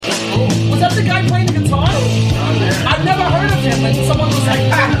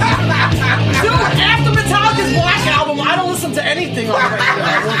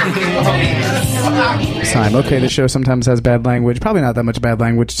this time. Okay, the show sometimes has bad language. Probably not that much bad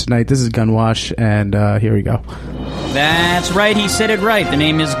language tonight. This is Gunwash, and here we go. That's right. He said it right. The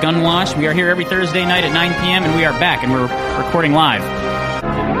name is Gunwash. We are here every Thursday night at 9 p.m., and we are back, and we're recording live.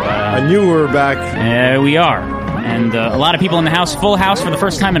 I knew we were back. We are. And a lot of people in the house. Full house for the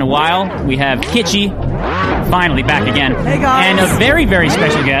first time in a while. We have Kitschy, finally back again. Hey, guys. And a very, very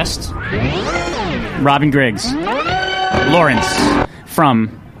special guest, Robin Griggs. Lawrence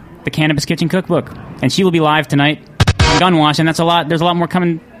from the Cannabis Kitchen Cookbook. And she will be live tonight on Gunwash, and there's a lot more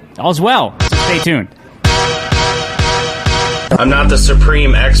coming as well. So stay tuned. I'm not the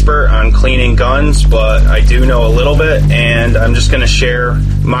supreme expert on cleaning guns, but I do know a little bit, and I'm just going to share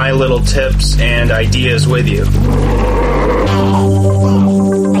my little tips and ideas with you.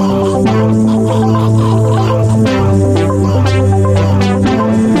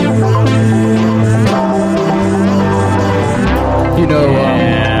 You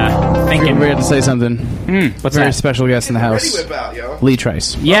know, thinking. we're going to say something. What's Very that? special guest in the house. Lee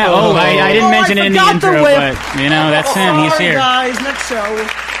Trice. Yeah, I didn't mention it in the forgot intro, the whip. but, that's him. He's Sorry, here. guys. Next show.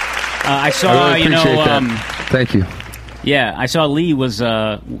 I saw, I really appreciate that. Thank you. Yeah, I saw Lee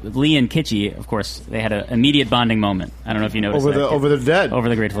and Kitschy, of course, they had an immediate bonding moment. I don't know if you noticed Over the Dead. Over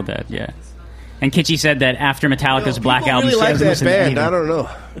the Grateful Dead, yeah. And Kitschy said that after Metallica's Black Album, really like she doesn't that listen to band. anything. I don't know.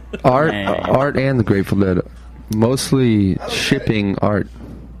 Art and the Grateful Dead. Mostly shipping art.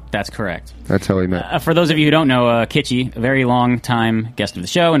 That's correct. That's how we met. For those of you who don't know, Kitschy, a very long time guest of the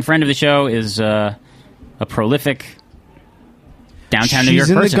show and friend of the show, is a prolific downtown New York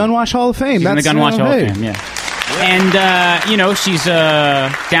person. She's in the Gunwash Hall of Fame. She's in the Gunwash Hall of Fame, yeah. And, she's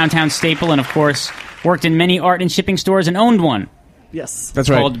a downtown staple and, of course, worked in many art and shipping stores and owned one. Yes. That's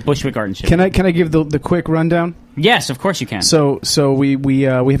right. Called Bushwick Art and Shipping. Can I give the quick rundown? Yes, of course you can. So we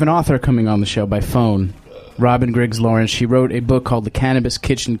have an author coming on the show by phone, Robin Griggs Lawrence. She wrote a book called The Cannabis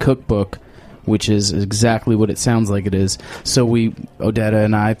Kitchen Cookbook, which is exactly what it sounds like it is. So Odetta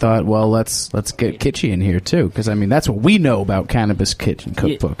and I thought, well, let's get Kitschy in here too, because that's what we know about Cannabis Kitchen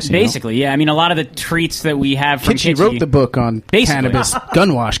Cookbooks. Basically, yeah. A lot of the treats that we have from Kitschy wrote the book on cannabis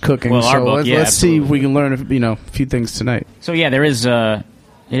gunwash cooking. Well, our so book, let's see if we can learn a few things tonight. So yeah, there is. It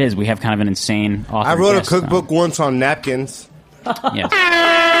is. We have kind of an insane author. I wrote a guest, cookbook once on napkins.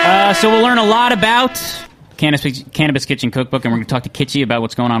 Yes. So we'll learn a lot about Cannabis Kitchen Cookbook, and we're going to talk to Kitschy about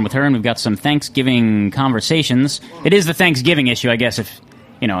what's going on with her, and we've got some Thanksgiving conversations. It is the Thanksgiving issue, I guess, if,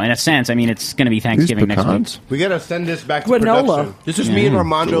 in a sense. It's going to be Thanksgiving next week. We got to send this back to Granola. production. This is me and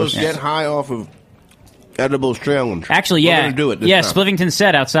Armando's Get High off of edible Australian. Actually, We're yeah. gonna do it this yeah, time. Splivington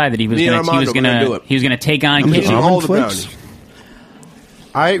said outside that he was Me and going Armando are gonna do it. to take on I'm eating Kitschy. all the brownies.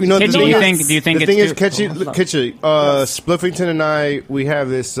 Kitschy, do you think the it's thing is, too- Kitschy, Spliffington and I, we have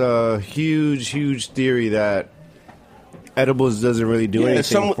this huge theory that edibles doesn't really do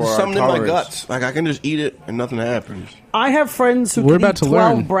anything for our something in my tolerance. guts. Like I can just eat it and nothing happens. I have friends who We're can about eat to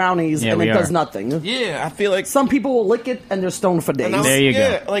 12 learn. brownies Yeah, and we it are. does nothing. Yeah, I feel like Some people will lick it and they're stoned for days. and I was- There you go.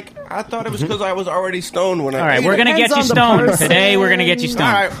 yeah, like I thought it was because I was already stoned when I. All right, ate we're it. going to get Depends you on the stoned. person. Today, we're going to get you stoned.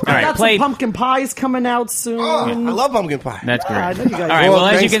 All right. All right, Got play. some pumpkin pies coming out soon. Oh, I love pumpkin pie. That's great. I know you guys All right, Well, well,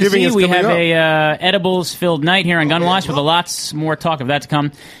 as you can Thanksgiving see, is we coming have up. a edibles-filled night here on Gunwash with lots more talk of that to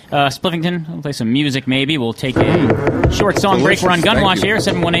come. Spliffington, we'll play some music maybe. We'll take a short song break. We're on Gunwash here.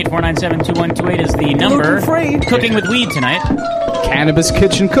 718-497-2128 is the number. Gluten-free. Cooking with weed tonight. Cannabis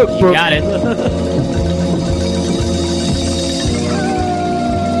Kitchen Cookbook. You got it.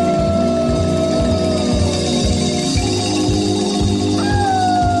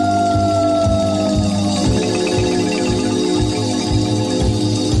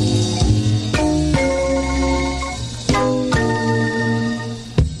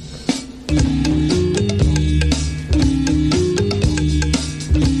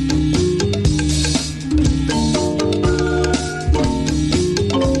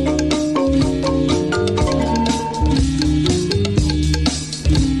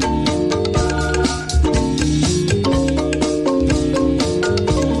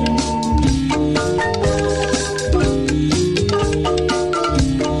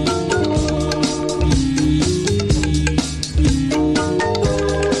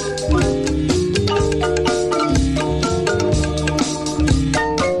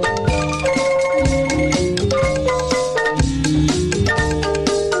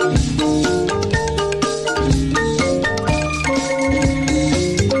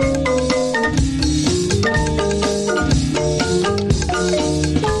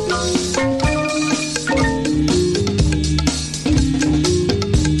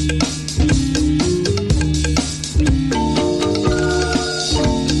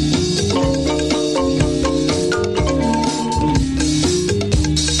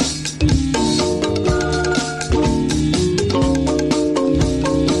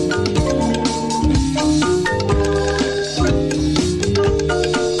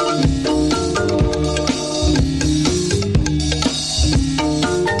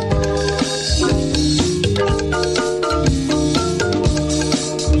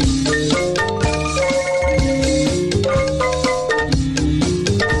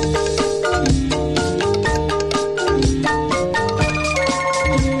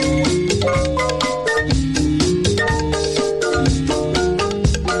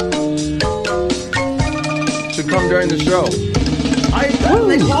 during the show.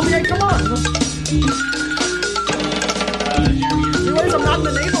 They call me, I come on. Realize I'm not in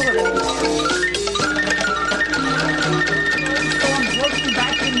the neighborhood anymore. So I'm working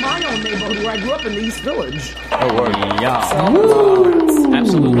back in my own neighborhood where I grew up in the East Village. Oh, word. Yeah.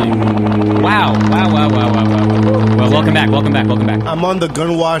 Absolutely. Wow. Well, welcome back. I'm on the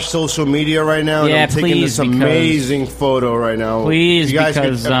Gunwash social media right now, and Yeah, I'm taking please, this amazing photo right now. Please, you guys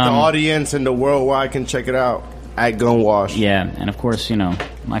because, the audience and the worldwide can check it out at Gunwash. Yeah, and of course,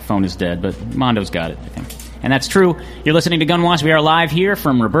 my phone is dead, but Mondo's got it, I think. And that's true. You're listening to Gunwash. We are live here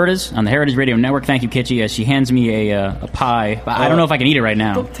from Roberta's on the Heritage Radio Network. Thank you, Kitschy, as she hands me a pie. I don't know if I can eat it right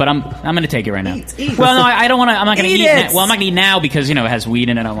now, but I'm going to take it right now. Eat. Well, no, I don't want to. I'm not going to eat it. it. Well, I'm not going to eat now because it has weed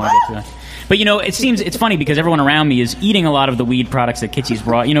in it. I don't want to get to that. But it's funny because everyone around me is eating a lot of the weed products that Kitschy's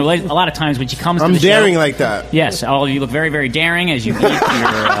brought. Like, a lot of times when she comes to I'm the daring show, like that. Yes, all of you look very, very daring as you eat your.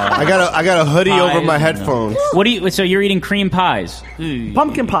 I got a hoodie pies over my and, headphones. What do you? So you're eating cream pies? Ooh.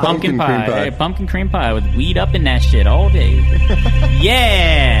 Pumpkin pie. Pumpkin pie. cream pie. Hey, pumpkin cream pie with weed up in that shit all day.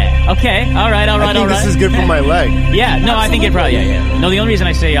 Yeah. Okay. All right. I think this is good for my leg. Yeah. No, I think it probably. Yeah. No, the only reason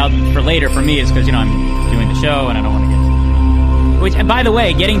I say for later for me is because I'm doing the show and I don't want to get. Which, and by the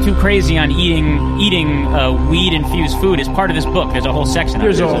way, getting too crazy on eating weed infused food is part of this book. There's a whole section.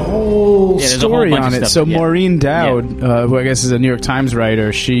 There's on it. a whole there's a story whole bunch on of it. stuff. So Maureen Dowd, who I guess is a New York Times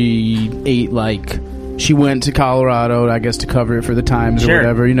writer, she ate she went to Colorado, I guess, to cover it for the Times or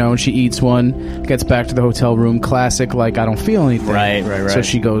whatever, and she eats one, gets back to the hotel room, classic, I don't feel anything. Right. So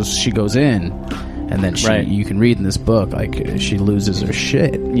she goes in, and then you can read in this book, she loses her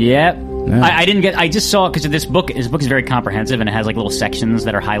shit. Yep. Yeah. I just saw, because this book is very comprehensive, and it has little sections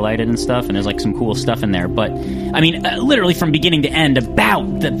that are highlighted and stuff, and there's some cool stuff in there. But literally from beginning to end about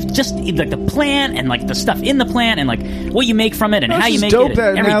the plant and the stuff in the plant and what you make from it and how you make dope it.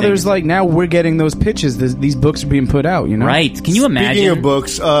 That now there's now we're getting those pitches. These books are being put out. Right? Can you imagine? Speaking of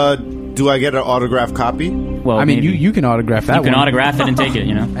books, do I get an autographed copy? Well, you can autograph that. You can autograph it and take it.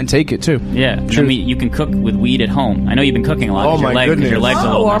 And take it too. Yeah. You can cook with weed at home. I know you've been cooking a lot. Oh my goodness! Your legs are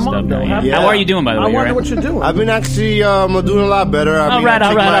a little messed up now. Yeah. How are you doing, by the way? I wonder what you're doing. I've been actually doing a lot better. All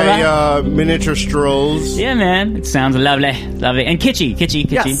right. Miniature strolls. Yeah, man. It sounds lovely. And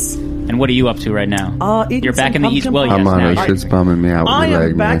Kitschy. Yes. And what are you up to right now? You're back in the East. Well, I'm on it. yes, Shit's bumming me out with I my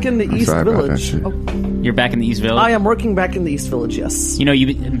leg, am back man. in the I'm East sorry about that Village. shit. You're back in the East Village. I am working back in the East Village. Yes.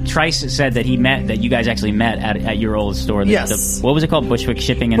 Trice said that you guys actually met at your old store. Yes. What was it called? Bushwick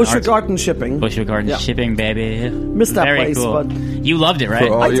Shipping and Bushwick Garden Shipping. Bushwick Garden Shipping, baby. Missed that Very place, cool. but You loved it, right?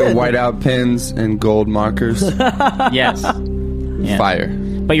 For all I your did. whiteout pens and gold markers, Yes. Yeah. fire.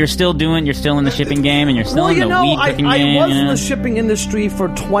 But you're still in the shipping game, and you're still in the weed cooking game. I was in the shipping industry for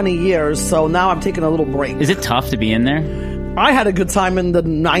 20 years, so now I'm taking a little break. Is it tough to be in there? I had a good time in the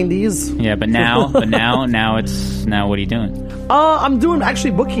 90s. Yeah, but now what are you doing? I'm doing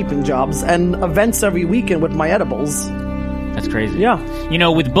actually bookkeeping jobs and events every weekend with my edibles. That's crazy. Yeah.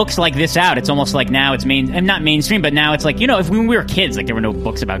 With books like this out, it's almost like now it's not mainstream, but now it's if when we were kids, there were no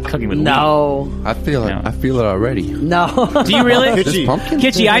books about cooking with weed. No. I feel it. No. I feel it already. No. Do you really? Kitschy. Pumpkin?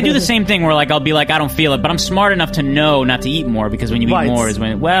 Kitschy, I do the same thing where I'll be I don't feel it, but I'm smart enough to know not to eat more because when you eat Right. more is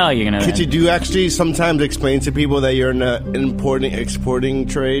when you're gonna. Kitschy, do you actually sometimes explain to people that you're in an importing-exporting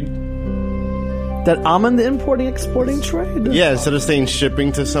trade? That I'm in the importing-exporting trade? Yeah, instead of saying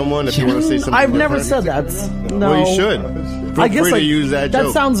shipping to someone, if you want to say something I've never different. said that. No. Well, you should. Feel I guess free to use that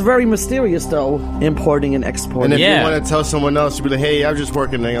joke. sounds very mysterious, though. Importing and And exporting. if Yeah. you want to tell someone else, you'd be like, hey, I'm just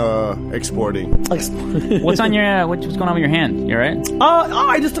working exporting. What's on your what's going on with your hand? You all right?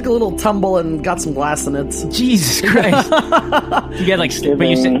 I just took a little tumble and got some glass in it. Jesus Christ! You get but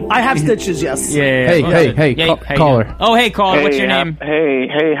you said I have stitches, yes. yeah. Hey, caller. Oh, hey, caller. What's your name?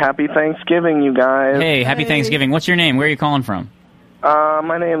 Hey, happy Thanksgiving, you guys. Hey, happy Thanksgiving. What's your name? Where are you calling from?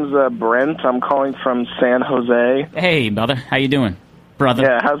 My name's Brent. I'm calling from San Jose. Hey, brother. How you doing, brother?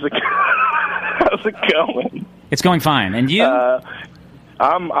 Yeah, how's it going? It's going fine. And you?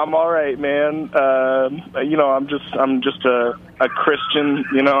 I'm all right, man. I'm just a Christian.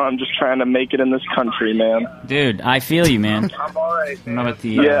 I'm just trying to make it in this country, man. Dude, I feel you, man. I'm all right. I don't know about the.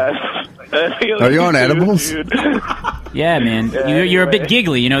 Yes. Are you on edibles? Dude. Yeah, man. You're a bit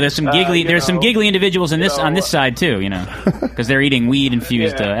giggly. There's some giggly. There's some giggly individuals on this side too. Because they're eating weed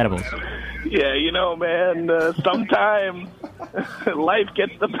infused edibles. Yeah, man. Sometimes life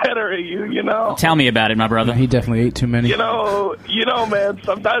gets the better of you. Tell me about it, my brother. He definitely ate too many. Man.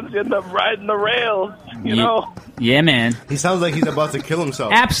 Sometimes you end up riding the rails. Yeah, man. He sounds like he's about to kill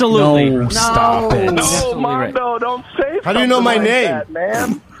himself. Absolutely. No, stop it. No, Absolutely right. Mondo, don't say. How do you know my something name? like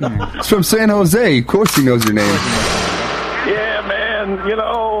that, man? It's from San Jose. Of course he knows your name. Yeah, man.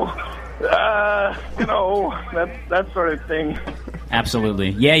 That sort of thing.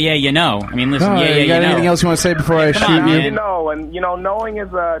 Absolutely. Yeah, you know. I mean, listen, you you got know. anything else you want to say before I Come shoot on, you? man. Knowing is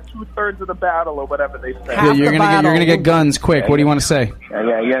 2/3 of the battle, or whatever they say. Yeah, you're gonna get guns quick. What do you want to say? Yeah.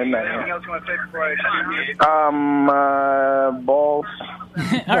 Anything else you want to say before I shoot you? Balls.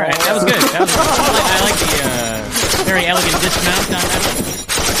 All right, that was good. I like the very elegant dismount on that.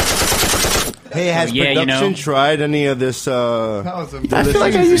 Hey, has production tried any of this? I feel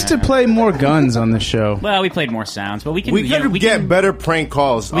like I used to play more guns on the show. Well, we played more sounds, but we can get better prank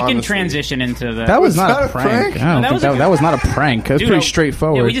calls. We honestly. can transition into the. That was not a prank. I don't think that was not a prank. That was pretty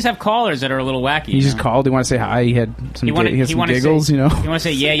straightforward. Yeah, we just have callers that are a little wacky. He just called. He wanted to say hi. He had some giggles. You want to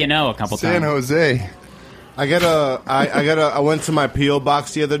say a couple times. San Jose. I went to my P.O.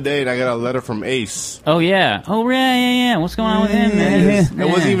 box the other day and I got a letter from Ace. Oh yeah. What's going on with him, man? It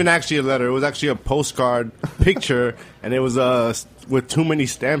wasn't even actually a letter. It was actually a postcard picture, and it was with too many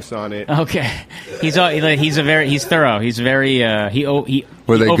stamps on it. Okay. He's thorough. He's very he Were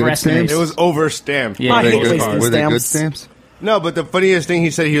they good overestimates. stamps? It was overstamped. Yeah. Were they good stamps? No, but the funniest thing he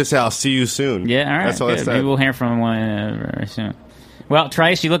said, he would say, "I'll see you soon." Yeah, all right. That's all I good. said. Maybe we'll hear from him very soon. Well,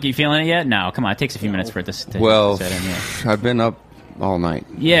 Trice, you feeling it yet? No, come on. It takes a few minutes for it to set in. Yeah. I've been up all night.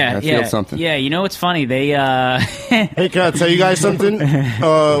 Yeah, I feel something. Yeah, you know what's funny? They Hey, can I tell you guys something?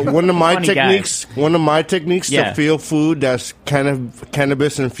 One of my techniques to feel food that's kind of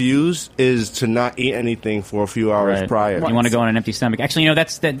cannabis infused is to not eat anything for a few hours prior. You want to go on an empty stomach. Actually,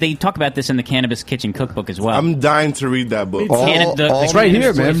 they talk about this in the Cannabis Kitchen Cookbook as well. I'm dying to read that book. It's right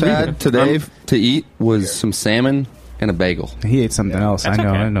here, man. Had today to eat was some salmon and a bagel. He ate something else. That's I know.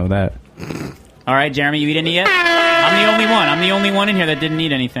 okay. I know that. All right, Jeremy, you eat any yet? I'm the only one in here that didn't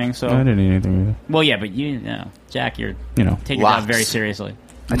eat anything. So I didn't eat anything either. Well, yeah, but Jack, you're taking your job very seriously.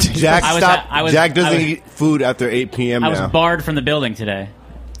 Jack doesn't eat food after 8 p.m. I was barred from the building today.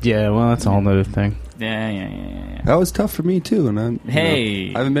 Yeah, well, that's a whole other thing. Yeah. That was tough for me too, and I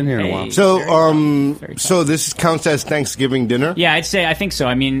haven't been here in a while. So this counts as Thanksgiving dinner? Yeah, I think so.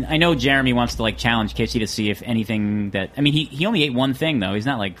 I mean, I know Jeremy wants to challenge Kitschy to see if anything that. I mean, he only ate one thing though. He's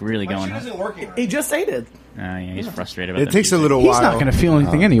not really going. He just ate it. He's frustrated about it. Takes a little while. He's not going to feel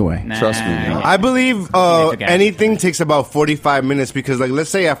anything anyway. Trust me. I believe anything takes about 45 minutes because,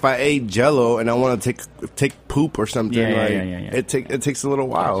 let's say if I ate Jell-O and I want to take poop or something, it takes a little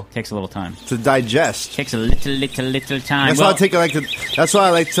while. Takes a little time to digest. Takes a little time. That's why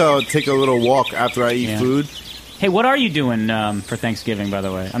I like to take a little walk after I eat food. Hey, what are you doing for Thanksgiving? By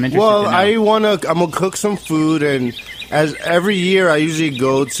the way, I'm interested. Well, I'm gonna cook some food, and as every year I usually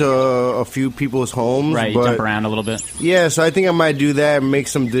go to a few people's homes. Right, you jump around a little bit. Yeah, so I think I might do that and make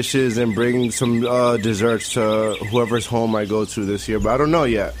some dishes and bring some desserts to whoever's home I go to this year. But I don't know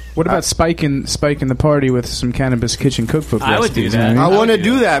yet. What about spiking the party with some Cannabis Kitchen Cookbook I would do that. I want to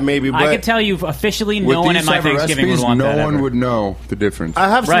do that maybe. But I could tell you officially, no one at my Thanksgiving would want that. No one would know the difference. I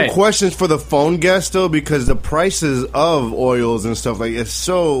have some questions for the phone guest though, because the prices of oils and stuff it's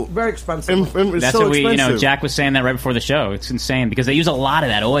so very expensive. That's so what expensive. Jack was saying that right before the show. It's insane because they use a lot of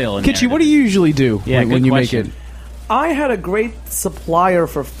that oil. Kitschy, what do you usually do when you make it? I had a great supplier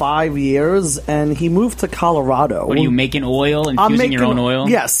for 5 years, and he moved to Colorado. What are you making oil? Infusing your own oil?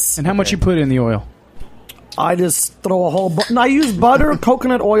 Yes. And how much you put in the oil? I just throw a whole... I use butter,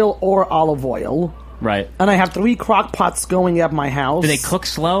 coconut oil, or olive oil. Right. And I have 3 crock pots going at my house. Do they cook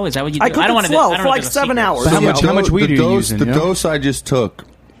slow? Is that what you do? I cook it slow for 7 hours. How much weed are you using? The dose I just took,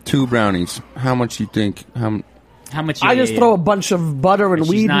 2 brownies. How much you think... How much? I just throw a bunch of butter and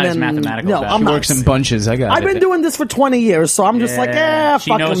weed not and as mathematical. No, I'm She not. works in bunches. I got it. I've been doing this for 20 years, so I'm just fuck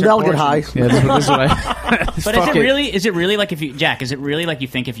them, they'll get high. Yeah, this is what But is it really like if you, Jack, is it really like you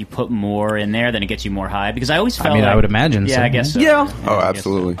think if you put more in there, then it gets you more high? Because I always felt I would imagine so. I guess so. Yeah. Oh,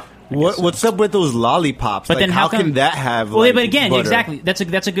 absolutely. What's up with those lollipops? But then how can that have? Well, but again, butter? exactly. That's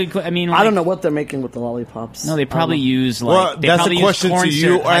a good. I mean, I don't know what they're making with the lollipops. No, they probably use Well, that's a question to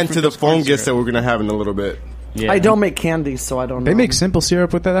you and to the phone guest that we're gonna have in a little bit. Yeah. I don't make candy, so I don't know. They make simple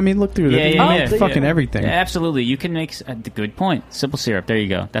syrup with that. I mean, look through that. Yeah. Fucking everything. Yeah, absolutely. You can make good point. Simple syrup. There you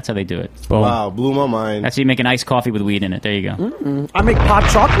go. That's how they do it. Boom. Wow, blew my mind. That's how you make an iced coffee with weed in it. There you go. I make pot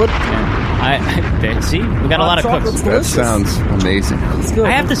chocolate. See, we got a lot of cooks. That sounds amazing.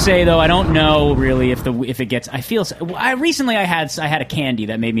 I have to say though, I don't know really if it gets. I recently had a candy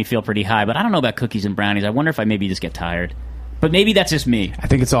that made me feel pretty high, but I don't know about cookies and brownies. I wonder if I maybe just get tired. But maybe that's just me. I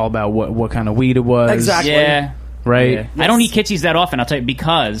think it's all about what kind of weed it was. Exactly. Yeah. Right. Yeah. I don't eat Kitschys that often. I'll tell you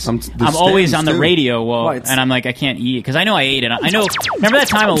because I'm always on the radio. And I'm like I can't eat because I know I ate it. I know. Remember that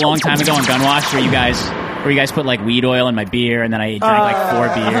time a long time ago on Gunwash where you guys Where you guys put like weed oil in my beer, and then I drank like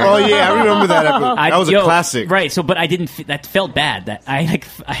 4 beers. Oh yeah, I remember that episode. That was a classic, right? So, but I didn't. That felt bad. That I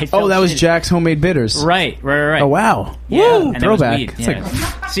felt that was Jack's homemade bitters. Right. Oh wow, yeah, woo, throwback. It's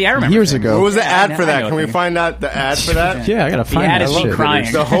like, see, I remember years ago. What was the ad for that? Can we find out the ad for that? Yeah, I gotta find that. that shit.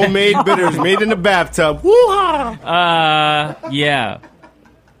 Crying. The homemade bitters made in the bathtub. Woo-ha! Yeah.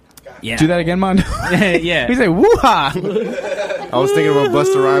 Do that again, Mondo. Yeah. He's like, woo-ha! I was thinking about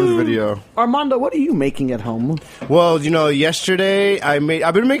Busta Rhymes video. Armando, what are you making at home? Well, yesterday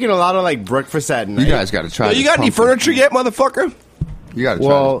I've been making a lot of like breakfast at night. You guys got to try. You got any furniture yet, motherfucker? You got to try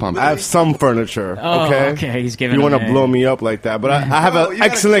Well, this pumpkin. I have some furniture. Oh, okay. okay. He's giving. You want to away. blow me up like that, but I have an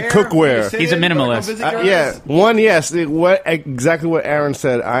excellent cookware. He's a minimalist. Yeah, yes. Exactly what Aaron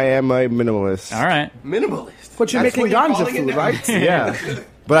said. I am a minimalist. All right. Minimalist. But you're making ganja food, right? Yeah.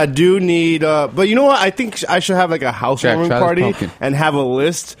 But I do need, but you know what? I think I should have like a housewarming Jack, try this party pumpkin. and have a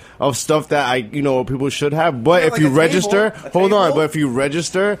list of stuff that people should have. But if like you a register, table? hold on. But if you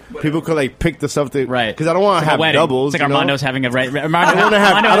register, people could like pick the stuff that, Right. Because I don't want to It's like have a wedding. doubles. It's like Armando's having a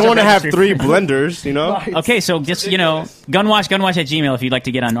I don't want to have 3 blenders. Okay, so just gunwash at Gmail if you'd like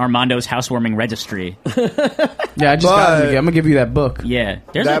to get on Armando's housewarming registry. Yeah, I just got it. I'm gonna give you that book. Yeah,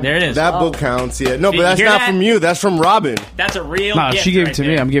 there it is. That book counts. Yeah, no, Did but that's you not hear that? from you. That's from Robin. That's a real. Nah, gift she gave right it to me.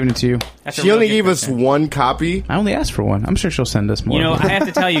 there. I'm giving it to you. That's a She real only gift gave right us there. 1 copy. I only asked for one. I'm sure she'll send us more. I have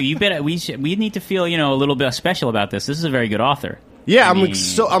to tell you, we need to feel a little bit special about this. This is a very good author. Yeah,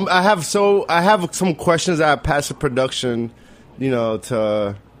 I have some questions that I passed the production,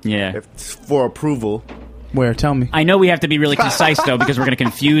 for approval. Where? Tell me. I know we have to be really concise though because we're going to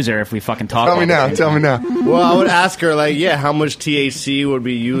confuse her if we fucking talk. Tell me about now. it. Tell me now. Well, I would ask her how much THC would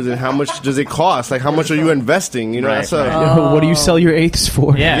be used and how much does it cost? Like, how much are you investing? Right, that's What do you sell your eighths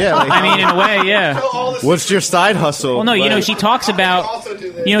for? Yeah, Yeah, like- I mean, in a way, yeah. what's your side hustle? Well, no, she talks about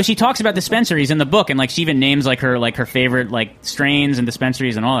dispensaries in the book, and like she even names like her favorite like strains and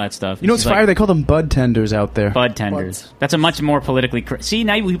dispensaries and all that stuff. You know what's She's fire? They call them bud tenders out there. Bud tenders. That's a much more politically. See,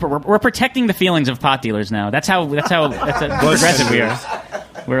 now we're protecting the feelings of pot dealers now. That's how progressive we are.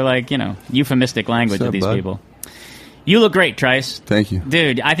 We're like euphemistic language What's with up, these bud? people. You look great, Trice. Thank you.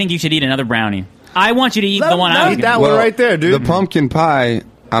 Dude, I think you should eat another brownie. I want you to eat the one I was Eat that gonna one right there, dude. The pumpkin pie,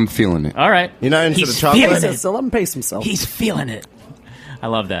 I'm feeling it. All right. You're not into He's the chocolate? feeling it. So let him pace himself. He's feeling it. I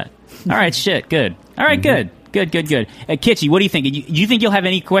love that. All right, shit, good. All right, good. Kitschy, what do you think? Do you think you'll have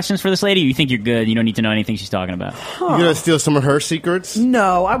any questions for this lady, or you think you're good? You don't need to know anything she's talking about. You gonna steal some of her secrets?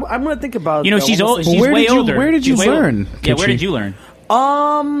 No, I'm going to think about it. She's old. Well, She's where way did you- older. where did you She's way older. learn, Yeah, where Kitschy? did you learn?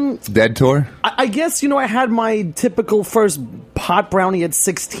 Dead tour? I guess, I had my typical first pot brownie at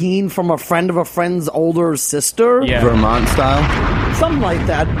 16 from a friend of a friend's older sister. Yeah. Vermont style? Something like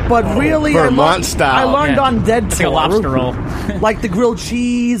that. But really, Vermont style. I learned Yeah. on Dead It's Tour. like a lobster roll. Like the grilled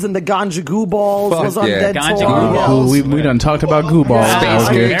cheese and the ganja goo balls Fuck was on yeah. Dead Ganja Tour. goo Yeah. balls. Ooh, we done talked about goo balls. That was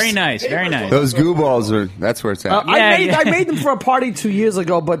good. Very nice, very nice. Those goo balls that's where it's at. I made them for a party 2 years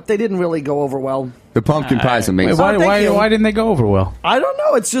ago, but they didn't really go over well. The pumpkin pie is Wait, amazing. why, thank why, you. why didn't they go over well? I don't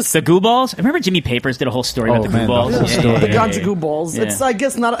know. It's just The goo balls? I remember Jimmy Papers did a whole story about Oh, the goo man, balls. the whole story. the ganja goo balls. Yeah. It's I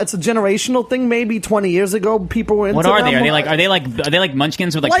guess it's a generational thing. Maybe 20 years ago, people were into What are them. they? Are they like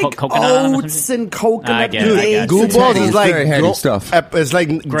munchkins with like, Like coconut on them or oats something? and coconut I get it, I get it. dates. Goo and balls is It's like very heady stuff. It's like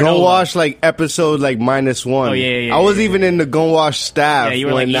Gunwash, like episode like -1. Oh, yeah, I was yeah. even in the Gunwash staff Yeah, you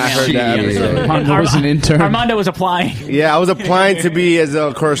were like when I heard that emailing. episode. Armando was an intern. Armando was applying. Yeah, I was applying to be as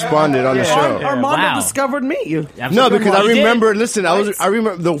a correspondent on the show. Armando Wow. discovered me. No, because I He did. remember. Listen, I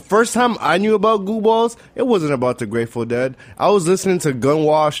remember the first time I knew about Goo Balls. It wasn't about the Grateful Dead. I was listening to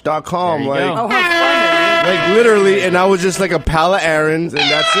Gunwash.com, There you like go. Oh, how funny. like literally, and I was just like a pal of errands, and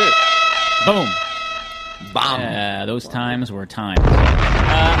that's it. Boom. Bomb. Those times were times.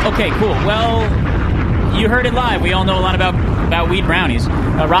 Okay, cool. Well, you heard it live. We all know a lot about weed brownies.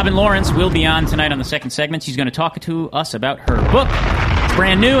 Robin Lawrence will be on tonight on the second segment. She's going to talk to us about her book. It's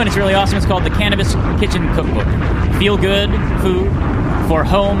brand new and it's really awesome. It's called The Cannabis Kitchen Cookbook. Feel good food for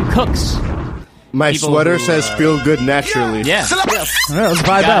home cooks. My People sweater who, says "Feel good naturally." Yeah. Yeah, let's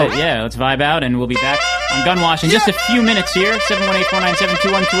vibe Got out. it. Yeah, let's vibe out, and we'll be back on Gunwash in just a few minutes here.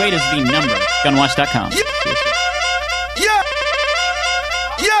 718-497-2128 is the number. Gunwash.com. Yeah.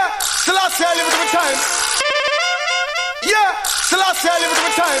 Selassie, I live with my time. Yeah. Selassie, I live with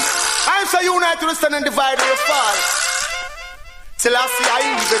my time. I'm so united to stand and divide or fall. Selassie, I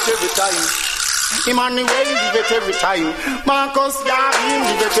live it every time. Emmanuel live it every time. Marcus Garvey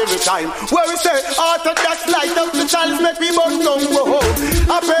live it every time. Where we say, Orthodox light up the chalice, make me burn down the hole.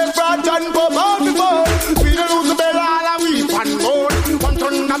 I pray for John Pope out before. We don't lose the bell, all and we one more. One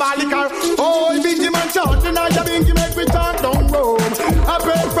ton of Balicar. Oh, Bingy man chant, and I Bingy make we chant down Rome. I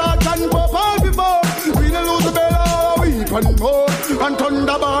pray for John Pope out before. We don't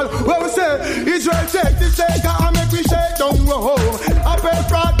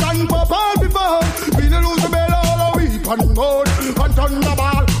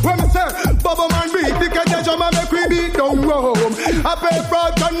pay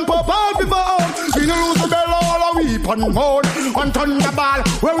fraud and pop out before. We no lose the bell all a weep and moan. One thunderball,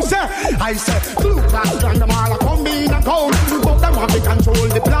 where we say? I say, blue class and the mall come in a town. But them have to control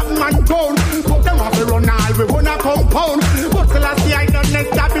the black man tone. But them have to run all we wanna compound. But till I see I done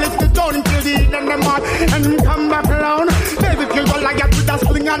establish the tone. Till the end of the mall and come back around. Baby kill the lion with a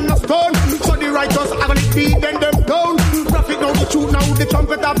sling and a stone. So the righteous are gonna beat them down. Profit now the truth, now the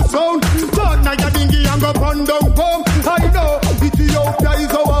trumpet of the sound. Turn now your dingy and go run down home. I know Ethiopia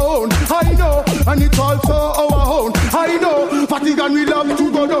is our own. I know, and it's also our own. I know, Vatican we love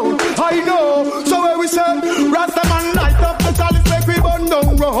to go down. I know, so where we say, Rastaman light up the chalice make we burn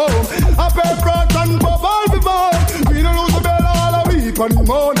down go home. I pay fraud and pop all before. We don't lose the bell all a weep and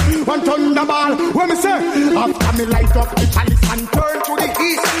moan. One thunderball, when we say, after me light up the chalice and turn to the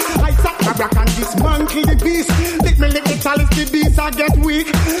east. I sack the black and this monkey the beast. Lick me lick the chalice, the beast I get weak.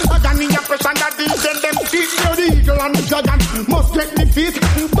 I got me a pressure that these them feet. So the eagle and the dragon must get me feet.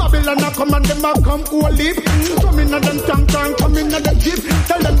 Babylon a come and them a come who live. Come in at them tank and come in at them jeep.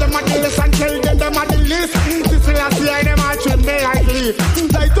 Tell them them a the list and tell them a the list. This last year them a trim me like leaf.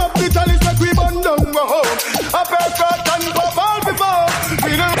 Light up the chalice like we burn down go home. A perfect and pop all before.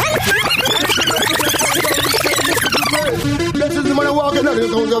 We don't this is the man walking on the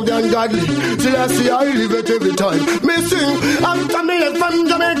house of the ungodly. Till I see I live it every time. Me sing, after me left from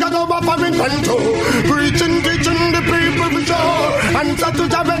Jamaica go back for me panto. Preaching, teaching the people for sure. And so to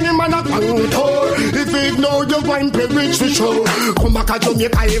have any man a panto. If it know you wine pay rich for sure. Come back to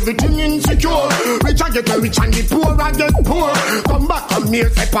Jamaica everything insecure. Rich I get rich and the poor I get poor. Come back from here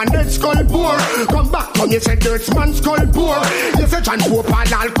say Pandit skull poor. Come back from here say Dirtsman skull poor. You say John Pope and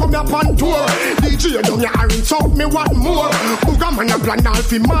I'll come up on tour. DJ down your iron south me want more. Boogaman a plan all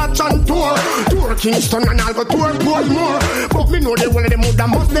fi march and tour. Tour Kingston and I'll go tour Portmore. But me know they one of them would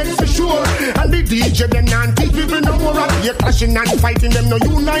must dead for sure. And the DJ them not teach people no more. You're clashing and fighting them no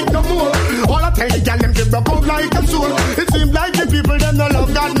unite no more. All I tell the gal them they broke out like a sword. It seems like the people them no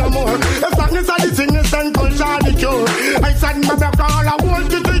love God no more. If darkness are the sickness and culture the cure. I said my back all I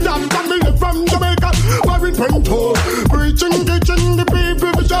want to the job. Family from Jamaica, wearing Pento. Preaching, teaching the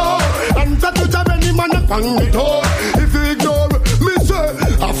people for sure. And that to have any man upon the door. If you ignore me, sir,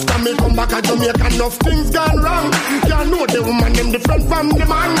 after me come back to Jamaica, enough things gone wrong. You know the woman them different from the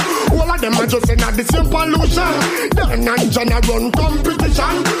man. All of them are just in the same pollution. Dan and John run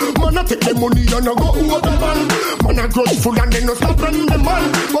competition. Man I take the money and I go over the man. Man I grudgeful and they no stop running the man.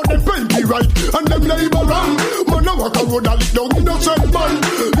 But they pay me right and them labor wrong. Man I walk a road a lick down innocent man.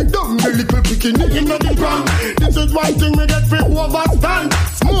 Lick down the little bikini in the pram. This is one thing we get free overstand.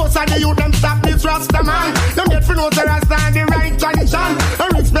 Most of the youth them stop this Rasta man. Them get free know the Rasta and the right tradition.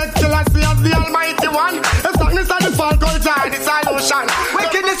 And respect till I see as the Almighty One. The darkness of the fall culture and the solution.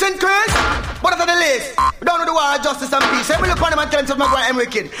 Wickedness increase. What are the list? We don't know the war of justice and peace. Every look on them and tell them my boy I'm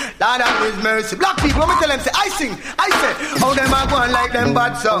wicked. Lord have his mercy. Black people, when we tell them, say, I sing, I say, how them are going like them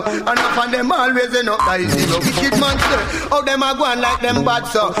bad so. And up on them always enough. That is the wicked man, sir. How them are going like them bad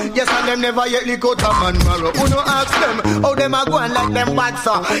so. Yes, and them never yet lick out a man marrow. Who no ask them, how them are going like them bad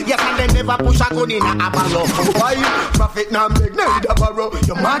so. Yes, and them never push a gun in a barrow. Why? Profit now beg, neither borrow.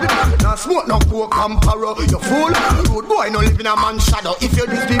 You mad? Now smoke, no coke and parrow. You fool? Rude boy, no live in a man's shadow. If you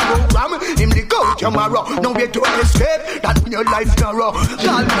this the program, him the goat tomorrow. No way to escape, that when your life narrow.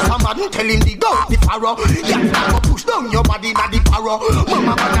 Call me somebody, tell him the goat the farrow. Yeah, now push down your body na the parrow.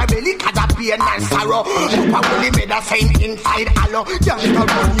 Mama man a belly, cause a pain and sorrow. Papa only made a sign inside hollow. Youngster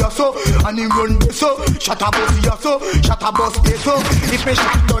run your so, and him run this so. Shut up bus your so, shut up bus this so. If me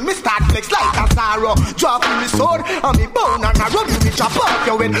shot down, me start flex like a sorrow. Drop me sword, and me bone and I run me chop off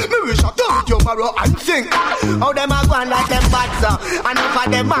your head. Me wish I don't your marrow and sing. How them a going like them bad so. And if I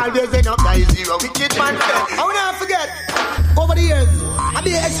them always end up die zero. Wicked man, I will never forget. Over the years, I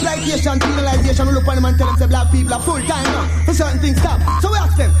be exploitation, penalization. We look on them and tell them say black people are full time now. For certain things stop. So we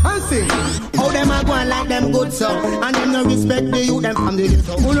ask them and sing. How them are going like them good so. And them no respect the youth them from the day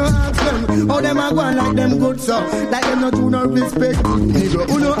so. Who no ask them. How them are going like them good so. Like them no do no respect.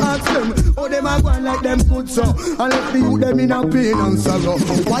 Who no ask them. How them are going like them good so. And let the youth them in a pain and sorrow.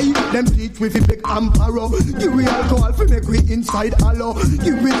 Why them teach we fi beg and parrow. Give we alcohol fi make we inside hollow.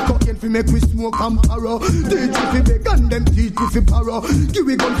 Give we cocaine fi make we smoke and parrow. Teach we fi beg and them teach we fi parrow. Give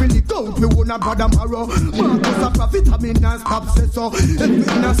we gun fi lick out we wanna brother marrow. Marcus a prophet and me nah stop say so. If we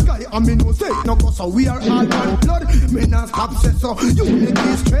in the sky and me no say no go so we are all one blood. Me not stop say so.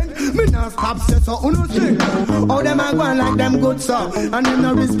 Unity strength. Me not stop say so. Uno sing. How them a go like them good so, and them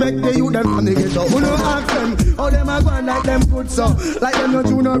no respect the youth them from the ghetto. Uno ask them. How them a go like them good so, like them no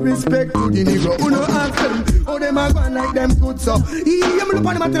do no respect to the Negro. Uno ask them. How them a go like them good so. Yeah, me look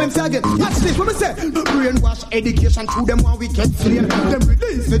on them and tell them say again. Watch this. What me say? Brainwash education through them one wicked slave. Them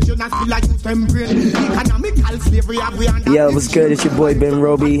release the journal still like use them brain. Economical slavery have we under. Yo, what's good? It's your boy Ben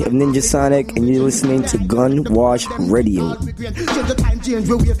Roby of Ninja Sonic, and you're listening to Gun Wash Radio. Change the time, change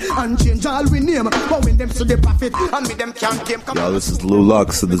we wait, and change all we name. But when them see the profit, and me them can't game. Yo, this is Lou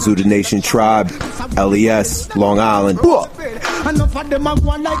Lux of the Zooda Nation Tribe, LES, Long Island. Enough of them a go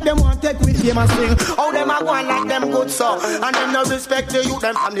on like them want take with him and sing. How them a go on like them good so, and them no respect the youth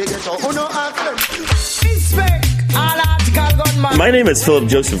them from the ghetto. Who no ask them? Respect all article gunman. My name is Philip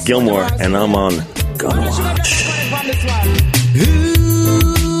Joseph Gilmore, and I'm on Gun Watch.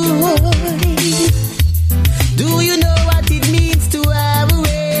 Do you know what it means to have a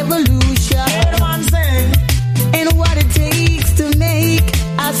revolution? And what it takes to make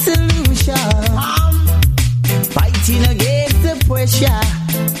a solution? Fighting against the pressure,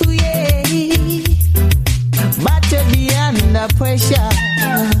 ooh, yeah. But to be under pressure.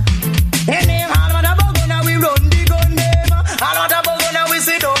 Any all of the bugona we run the gun them. All of the bugona we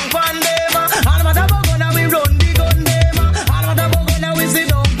sit down pan them. All of the bugona we run the gun them. All of the bugona we sit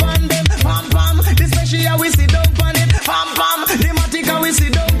down pan them. Pam pam, the special we sit down pan it. Pam pam, the matica we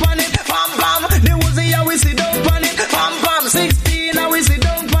sit down pan it. Pam pam, the Uzi we sit down pan it. Pam pam, 16 we sit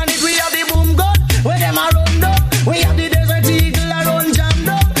down pan it. We have the boom gun where them a run down. We have the Desert Eagle a run jam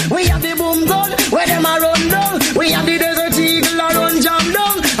down. We have the boom gun where them a run down. We have the Desert Eagle a run jam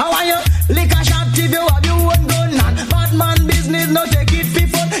down. How are you? Lick a shot if you have your own gun. And bad man business, no take it for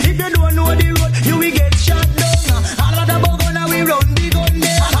fun. If you don't know the road, you will get shot down. All of the bugona we run the gun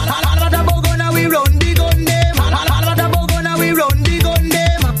them. All of the bugona we run the gun them. All of the bugona we run the gun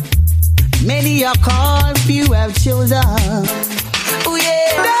them. Many are called, few have chosen. Oh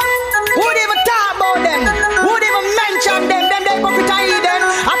yeah. Would even talk about them? Would even mention them? Them they hypocrite and heathen.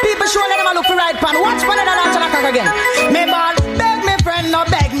 And people show them a look for right pan. Watch for the dance and attack again. Me ball, beg me friend, no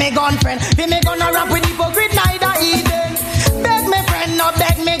beg me gun friend. Be me gonna rap with hypocrite neither heathen. Beg me friend, no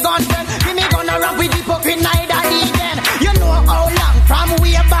beg me gun friend. Be me gonna rap with hypocrite neither heathen. You know how long from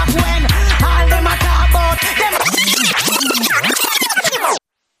way back when all them a talk about them.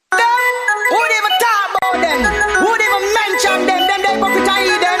 Would even talk about them? Would even mention them? Them they hypocrite and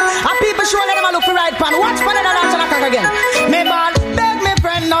heathen. And people show them a look for right pan. Watch for the dance and attack again. Me ball, beg me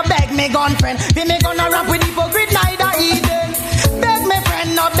friend, no beg me gun friend. Be me gonna rap with hypocrite neither heathen. Beg me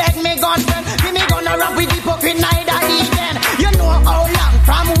friend, no beg me gun friend. Be me gonna rap with hypocrite neither heathen. You know how long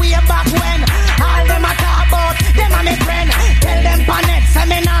from way back when all them a talk about them and me friend. Tell them panet, say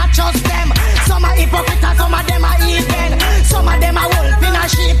me not trust them. Some are hypocrite and some of them are heathen. Some of them are wolf in a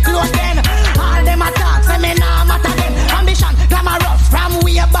sheep clothing. All them a talk, say me not matter them. Ambition, glamorous from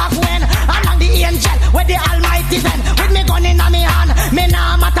way back when. And I'm the angel with the almighty then. With me gun in a me hand, me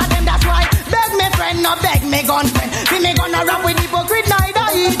not matter them. That's why beg me friend, no beg me gun friend. Be me gonna rap with hypocrite neither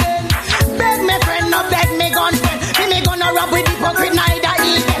heathen. Beg me friend, no beg me gun friend. Be me gonna rap with hypocrite neither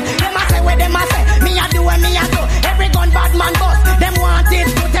heathen. Them a say where them a say, me a do and me a do. Every gun bad man boss, them want it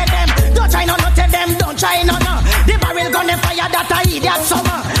to tell them. Don't try no tell them, don't try no. The barrel gun them fire that a idiot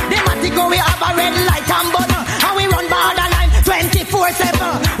summer. The matic go we have a red light and burner. And we run borderline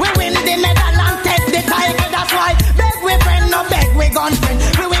 24/7. We win the medal and take the title. That's why beg we friend, no beg we gun friend.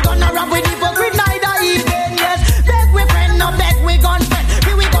 We gonna rap with hypocrite neither even. Yes, beg we friend, no beg we gun friend.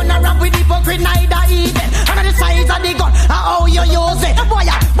 We gonna rap with hypocrite neither even. Under the size of the gun, how you use it? Boy,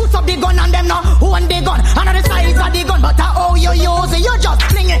 boost up the gun and them now own the gun. Under the size of the gun, but how you use it? You just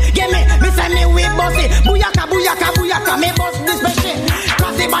sling it, give me say me we boss it. Booyaka, booyaka, booyaka, me boss this machine.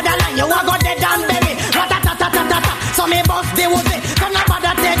 Cross the borderline, you a go dead and bury. Ratatatatata, so me boss the Uzi. So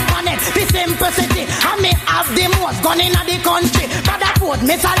nobody take on it, the simplicity. And me have the most gun in the country. But that food,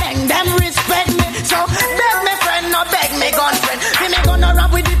 me selling them respect me. So beg me friend, no beg me gun friend. Be me gonna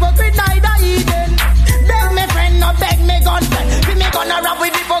rap with hypocrite neither heathen. Beg me friend, no beg me gun friend. Be me gonna rap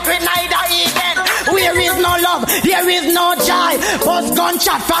with hypocrite neither heathen. Where is no love, there is no joy. Post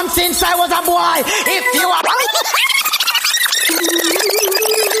gunshot from since I was a boy. If you are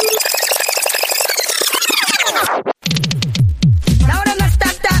Now them not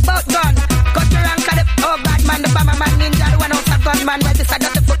stop that about gun. Cut your rank of the oh bad man, the bomber man, ninja, the one out of gunman. Register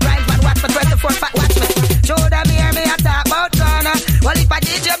just the foot right man, watch for 24 fat, watch me. Show them hear me attack about gun. Well if I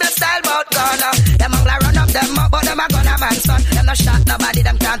DJ the style about gun. Them all run up them up, but them a gunner man son. Them no shot nobody,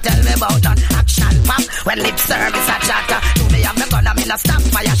 them can't tell me about none. Action pop, when lip service a chatter. Do me have me gun, me no stop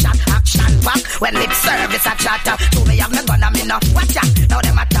fire shot. Action pack. When lip service a chatter, to me have me gun and me no watch ya. Now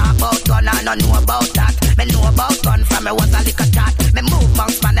them a talk about gun and I know about that. Me know about gun from me was a little tat. Me move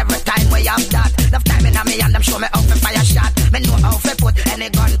bounce man every time we have that. Enough time in a me and them show me how to fire shot. Me know how to put any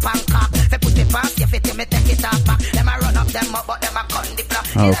gun pan cock. Fi put it past you, fi till me take it off back. Them a run up them up, but them a gun the block.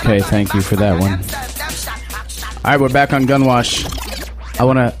 Okay, thank you for that one. All right, we're back on Gunwash. I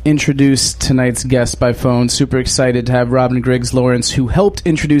want to introduce tonight's guest by phone. Super excited to have Robin Griggs Lawrence, who helped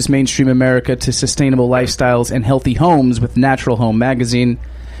introduce mainstream America to sustainable lifestyles and healthy homes with Natural Home magazine.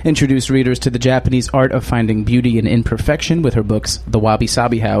 Introduce readers to the Japanese art of finding beauty in imperfection with her books The Wabi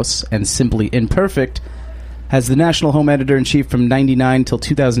Sabi House and Simply Imperfect. As the national home editor-in-chief from 1999 till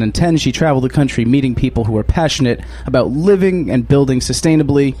 2010, she traveled the country meeting people who are passionate about living and building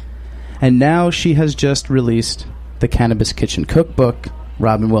sustainably. And now she has just released the Cannabis Kitchen Cookbook.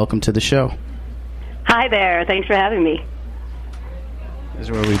 Robin, welcome to the show. Hi there. Thanks for having me. This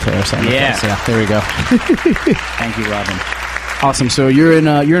is where we play our sound effects. Yeah, there we go. Thank you, Robin. Awesome. So you're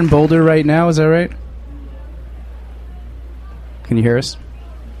in Boulder right now, is that right? Can you hear us?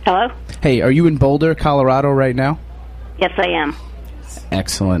 Hello? Hey, are you in Boulder, Colorado right now? Yes, I am.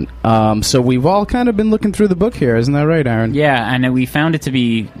 Excellent. So we've all kind of been looking through the book here, isn't that right, Aaron? Yeah, and we found it to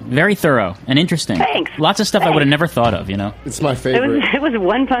be very thorough and interesting. Thanks. Lots of stuff I would have never thought of, you know? It's my favorite. It was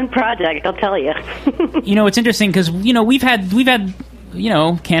one fun project, I'll tell you. You know, it's interesting because, you know, we've had you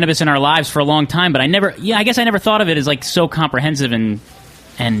know, cannabis in our lives for a long time, but I guess I never thought of it as like so comprehensive and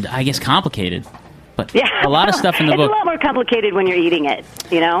I guess complicated. But a lot of stuff in the book. It's a lot more complicated when you're eating it,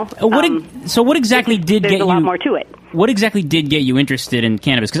 you know? So what exactly did get you... There's a lot more to it. What exactly did get you interested in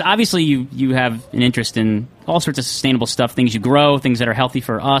cannabis? Because obviously you have an interest in all sorts of sustainable stuff, things you grow, things that are healthy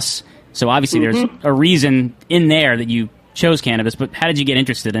for us. So obviously there's a reason in there that you chose cannabis, but how did you get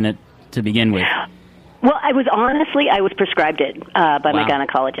interested in it to begin with? Well, I was prescribed it by my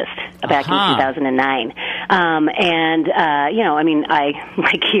gynecologist back in 2009. And, you know, I mean, I,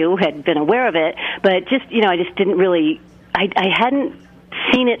 like you, had been aware of it, but just, you know, I just didn't really, I hadn't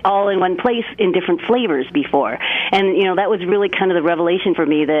seen it all in one place in different flavors before. And, you know, that was really kind of the revelation for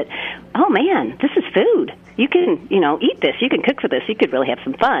me that, oh, man, this is food. You can, you know, eat this. You can cook for this. You could really have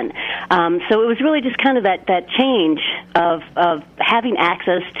some fun. So it was really just kind of that change of having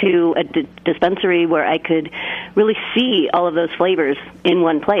access to a dispensary where I could really see all of those flavors in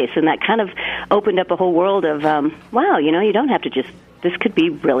one place. And that kind of opened up a whole world of, wow, you know, you don't have to just, this could be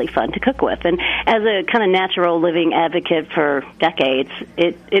really fun to cook with. And as a kind of natural living advocate for decades,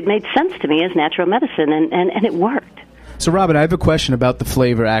 it made sense to me as natural medicine, and it worked. So, Robin, I have a question about the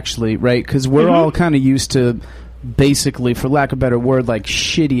flavor, actually, right? Because we're all kind of used to, basically, for lack of a better word, like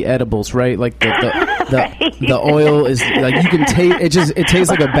shitty edibles, right? Like the oil is like you can taste. It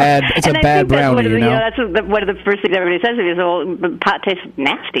tastes like a bad. It's a bad brownie, you know. That's one of the first things everybody says to me is, "Well, pot tastes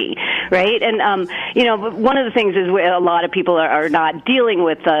nasty," right? And you know, one of the things is a lot of people are not dealing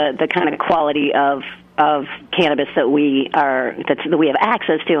with the kind of quality of cannabis that we have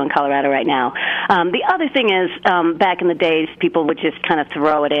access to in Colorado right now. The other thing is, back in the days, people would just kind of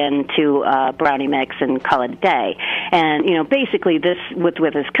throw it into a brownie mix and call it a day. And you know, basically, this with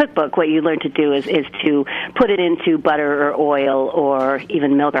this cookbook, what you learn to do is to put it into butter or oil or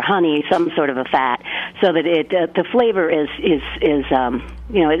even milk or honey, some sort of a fat, so that the flavor is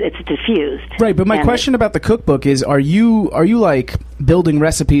you know, it's diffused. Right, but my question about the cookbook is, are you like building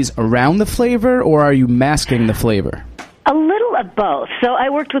recipes around the flavor, or are you masking the flavor? A little of both. So I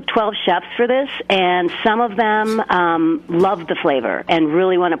worked with 12 chefs for this, and some of them love the flavor and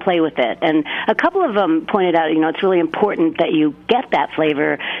really want to play with it. And a couple of them pointed out, you know, it's really important that you get that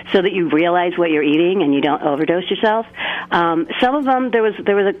flavor so that you realize what you're eating and you don't overdose yourself. Some of them, there was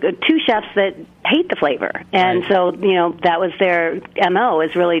two chefs that hate the flavor, and so, you know, that was their MO,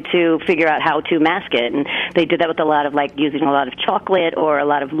 is really to figure out how to mask it. And they did that with a lot of, like, using a lot of chocolate or a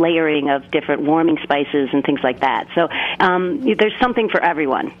lot of layering of different warming spices and things like that. So there's something for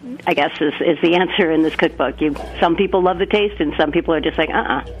everyone, I guess, is the answer in this cookbook. Some people love the taste, and some people are just like,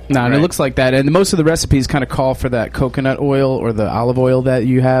 No, and it looks like that. And most of the recipes kind of call for that coconut oil or the olive oil that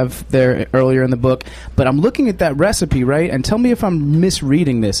you have there earlier in the book. But I'm looking at that recipe, right? And tell me if I'm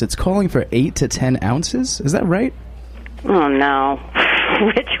misreading this. It's calling for 8 to 10 ounces. Is that right? Oh, no.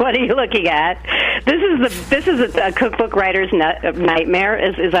 Which one are you looking at? This is a cookbook writer's nightmare.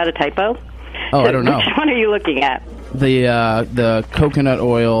 Is that a typo? Oh, I don't know. Which one are you looking at? The coconut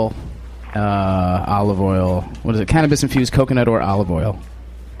oil, olive oil. What is it? Cannabis infused coconut or olive oil?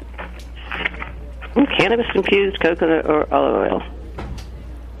 Cannabis infused coconut or olive oil.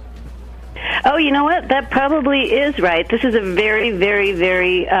 Oh, you know what? That probably is right. This is a very, very,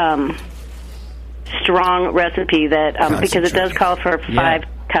 very strong recipe that because it does call for 5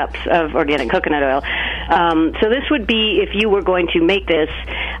 cups of organic coconut oil. So this would be, if you were going to make this,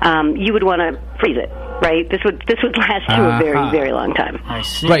 you would want to freeze it, right? This would last you a very, very long time. I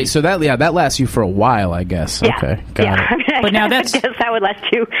see. Right, so that lasts you for a while, I guess. Yeah. Okay, got it. But now I guess that would last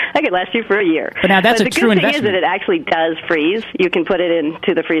you. That could last you for a year. But now that's a the true good thing investment. is that it actually does freeze. You can put it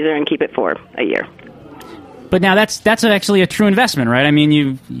into the freezer and keep it for a year. But now that's actually a true investment, right? I mean,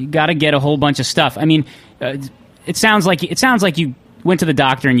 you got to get a whole bunch of stuff. I mean, it sounds like you went to the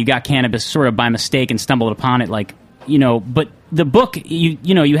doctor and you got cannabis sort of by mistake and stumbled upon it, like, you know. But the book,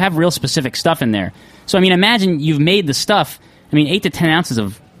 you have real specific stuff in there. So I mean, imagine you've made the stuff. I mean, 8 to 10 ounces.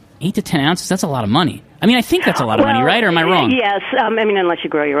 That's a lot of money. I mean, I think that's a lot of money, right? Or am I wrong? Yes. I mean, unless you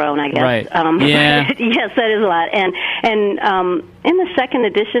grow your own, I guess. Right. Yeah. Yes, that is a lot. And in the second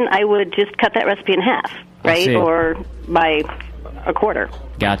edition, I would just cut that recipe in half, right? Or by a quarter.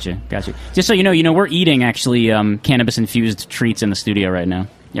 Gotcha. Just so you know, we're eating actually cannabis-infused treats in the studio right now.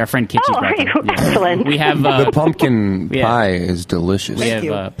 Our friend Kitchy's brought them. Excellent. We have the pumpkin pie is delicious. We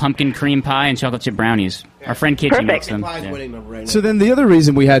have pumpkin cream pie and chocolate chip brownies. Our friend Kitchy makes them. So then the other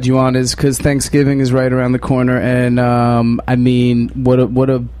reason we had you on is because Thanksgiving is right around the corner, and I mean, what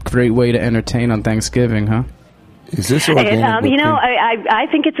a great way to entertain on Thanksgiving, huh? Is this organic? I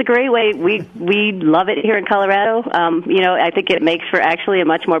think it's a great way. We love it here in Colorado. I think it makes for actually a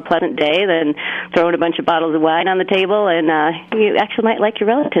much more pleasant day than throwing a bunch of bottles of wine on the table, and you actually might like your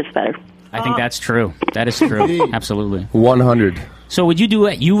relatives better. I think that's true. That is true. Absolutely. 100. So would you do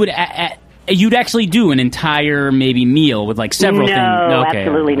it? You'd actually do an entire maybe meal with like several things. No,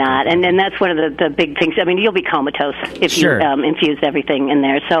 absolutely not. And that's one of the big things. I mean, you'll be comatose if you infused everything in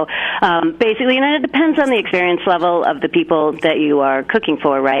there. So basically, and it depends on the experience level of the people that you are cooking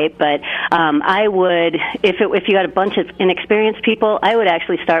for, right? But I would, if you had a bunch of inexperienced people, I would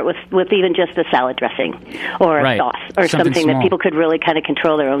actually start with even just a salad dressing or a sauce or something that people could really kind of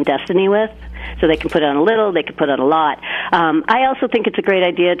control their own destiny with. So they can put on a little, they can put on a lot. I also think it's a great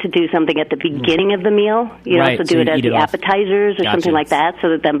idea to do something at the beginning of the meal. You know, so do it as the appetizers or something like that, so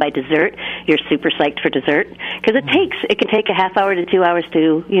that then by dessert you're super psyched for dessert. Because it can take a half hour to 2 hours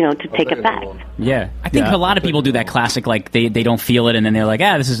to take it back. Yeah, I think a lot of people do that classic, like they don't feel it, and then they're like,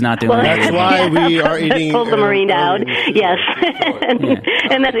 this is not doing it. That's why we are eating. Pull the marine out. Yes,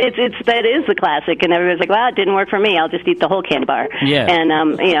 and that is the classic, and everybody's like, well, it didn't work for me. I'll just eat the whole candy bar. Yeah, and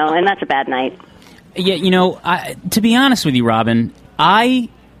and that's a bad night. Yeah, to be honest with you, Robin, I,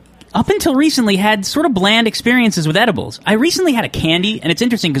 up until recently, had sort of bland experiences with edibles. I recently had a candy, and it's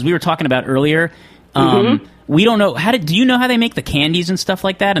interesting because we were talking about earlier. We don't know do you know how they make the candies and stuff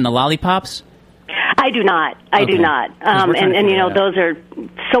like that, and the lollipops? I do not. I do not. And those are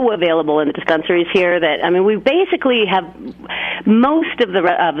so available in the dispensaries here that, I mean, we basically have most of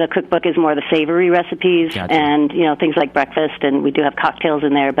the cookbook is more the savory recipes and, things like breakfast, and we do have cocktails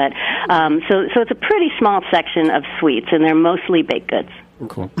in there. But so it's a pretty small section of sweets, and they're mostly baked goods.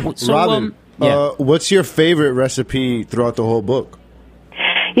 Cool. So, Robin, what's your favorite recipe throughout the whole book?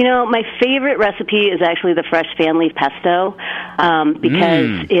 My favorite recipe is actually the fresh fan leaf pesto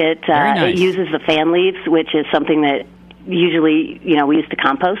because it uses the fan leaves, which is something that usually we use to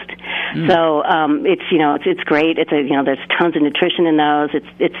compost. So it's great. There's tons of nutrition in those.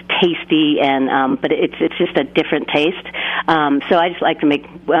 It's tasty but it's just a different taste. So I just like to make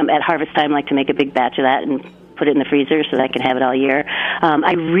at harvest time a big batch of that and put it in the freezer so that I can have it all year.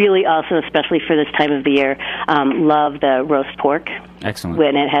 I really also, especially for this time of the year, love the roast pork. Excellent.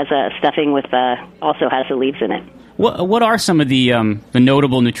 When it has a stuffing with also has the leaves in it. What are some of the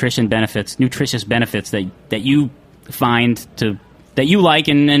notable nutritious benefits that you find that you like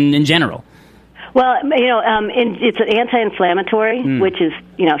in general? Well, it's an anti-inflammatory, which is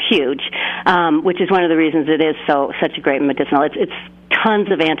huge, which is one of the reasons it is such a great medicinal. It's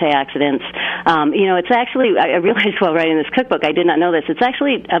tons of antioxidants. It's actually, I realized while writing this cookbook, I did not know this. It's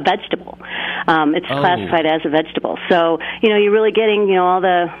actually a vegetable. It's classified as a vegetable. So you're really getting all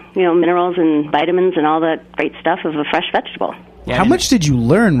the minerals and vitamins and all the great stuff of a fresh vegetable. Yeah, how much did you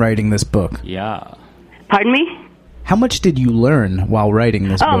learn writing this book? Yeah. Pardon me? How much did you learn while writing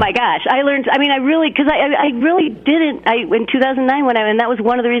this book? Oh, my gosh. I learned, I really didn't, in 2009, and that was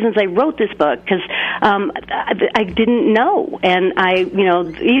one of the reasons I wrote this book, because I didn't know. And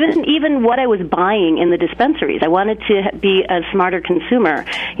even what I was buying in the dispensaries, I wanted to be a smarter consumer.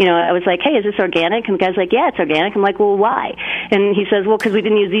 I was like, hey, is this organic? And the guy's like, yeah, it's organic. I'm like, well, why? And he says, well, because we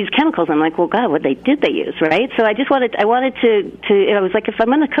didn't use these chemicals. I'm like, well, God, what did they use, right? So I was like, if I'm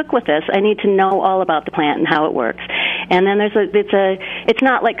going to cook with this, I need to know all about the plant and how it works. And then it's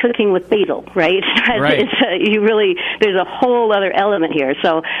not like cooking with basil, right? Right. There's a whole other element here.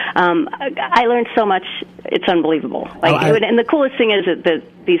 So I learned so much. It's unbelievable. And the coolest thing is that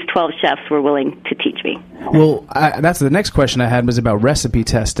these 12 chefs were willing to teach me. Well, that's the next question I had was about recipe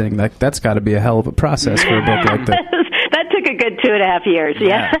testing. That's got to be a hell of a process for a book like that. That took a good 2.5 years.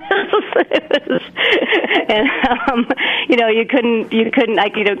 Yeah. And you couldn't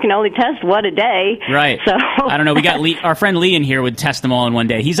like can only test one a day. Right. So I don't know. We got our friend Lee in here would test them all in one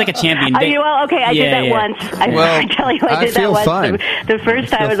day. He's like a champion. I did that once. I tell you, I did that once. Fine. The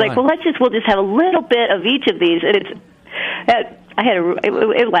first time I was like, well, we'll just have a little bit of each of these, and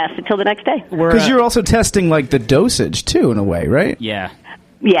it lasted till the next day. Because you're also testing like the dosage too, in a way, right? Yeah.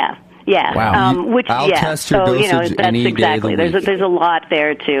 Yeah. Yeah. Wow. I'll test your dosage that's any exactly. day of the week. There's a lot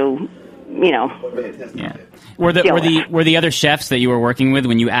there to, Yeah. Were the other chefs that you were working with,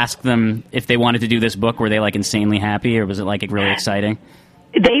 when you asked them if they wanted to do this book, were they like insanely happy, or was it like really exciting?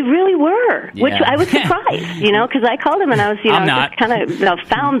 They really were, which Yeah. I was surprised, because I called them and I was, I'm not. just kind of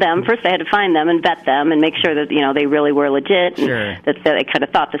found them. First I had to find them and vet them and make sure that, they really were legit and Sure. that they kind of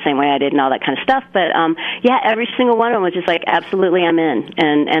thought the same way I did and all that kind of stuff. But, every single one of them was just like, absolutely, I'm in.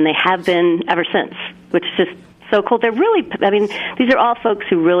 And they have been ever since, which is just so cool. They're really, these are all folks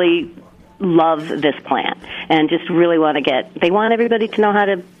who really love this plant and just really they want everybody to know how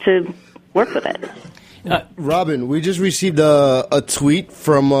to work with it. Robin, we just received a tweet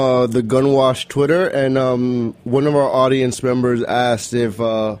from the Gunwash Twitter, and one of our audience members asked if,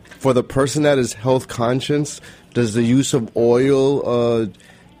 for the person that is health conscious, does the use of oil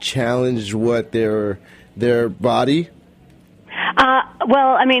challenge what their body?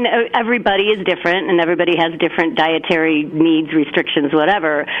 Well, everybody is different, and everybody has different dietary needs, restrictions,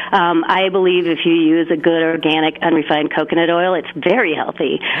 whatever. I believe if you use a good organic, unrefined coconut oil, it's very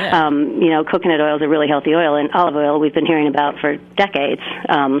healthy. Yeah. Coconut oil is a really healthy oil, and olive oil we've been hearing about for decades.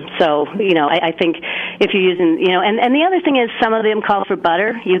 I think if you're using, and the other thing is some of them call for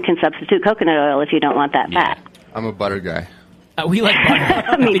butter. You can substitute coconut oil if you don't want that fat. I'm a butter guy. We like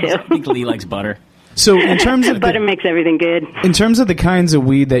butter. Me too. I think Lee likes butter. So in terms of butter makes everything good. In terms of the kinds of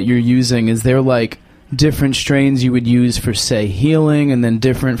weed that you're using, is there like different strains you would use for, say, healing, and then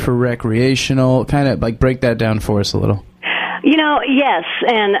different for recreational? Kind of like break that down for us a little. Yes,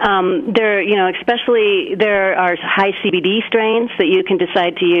 and especially there are high CBD strains that you can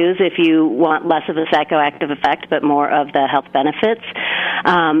decide to use if you want less of a psychoactive effect, but more of the health benefits.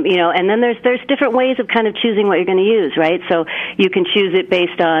 And then there's different ways of kind of choosing what you're going to use, right? So you can choose it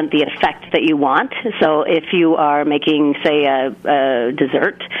based on the effect that you want. So if you are making, say, a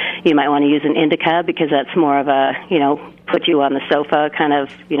dessert, you might want to use an indica because that's more of a, put you on the sofa kind of,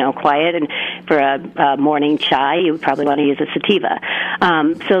 quiet. And for a morning chai, you would probably want to use a sativa.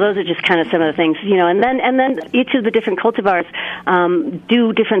 So those are just kind of some of the things, and then each of the different cultivars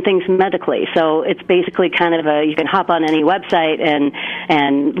do different things medically. So it's basically kind of you can hop on any website and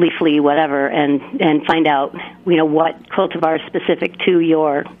Leafly, whatever, and find out, what cultivar is specific to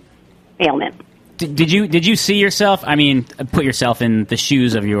your ailment. Did you see yourself? Put yourself in the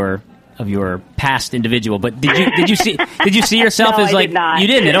shoes of your past individual, but did you see yourself No, as I like did not. You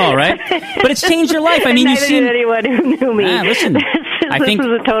didn't at all, right? But it's changed your life. Neither you seem did anyone who knew me. Listen, This is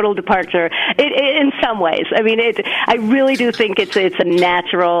a total departure. In some ways, I really do think it's a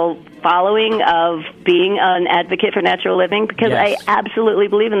natural following of being an advocate for natural living because Yes. I absolutely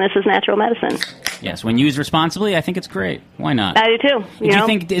believe in this as natural medicine. Yes, when used responsibly, I think it's great. Why not? I do too. Do you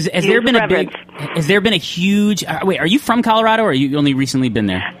think has there been a huge? Wait, are you from Colorado, or are you only recently been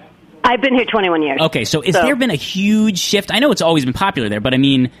there? I've been here 21 years. Okay, so has there been a huge shift? I know it's always been popular there, but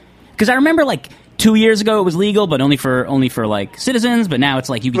because I remember like 2 years ago it was legal, but only for like citizens. But now it's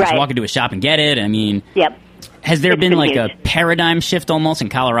like you can just walk into a shop and get it. Yep. Has there been like huge. a paradigm shift almost in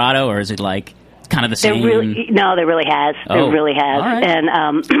Colorado, or is it like kind of the same? There really has. Oh, There really has. all right.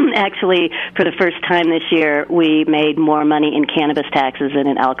 And actually, for the first time this year, we made more money in cannabis taxes than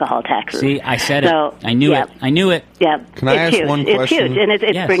in alcohol taxes. See, I said So, it. I knew yep. it. I knew it. Yeah, Can I ask huge. one It's question? huge, and it's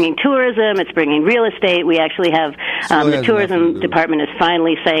Yes. bringing tourism. It's bringing real estate. We actually have really the has nothing to tourism do. department is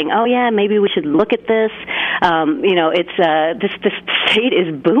finally saying, "Oh yeah, maybe we should look at this." It's this state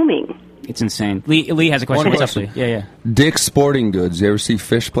is booming. It's insane. Lee has a question. One What's up, question. Lee? Yeah. Dick's Sporting Goods. You ever see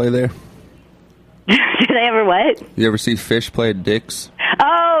Fish play there? Did I ever what? You ever see Fish play at Dick's?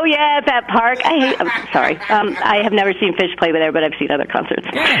 Oh yeah, at that park. I'm sorry. I have never seen Fish play there, but I've seen other concerts.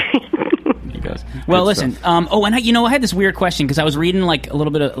 Well, listen. And I had this weird question because I was reading like a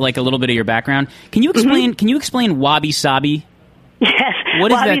little bit of your background. Can you explain? Can you explain wabi sabi? Yes.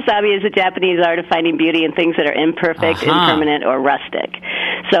 What is Wabi that? sabi is a Japanese art of finding beauty in things that are imperfect, impermanent, or rustic.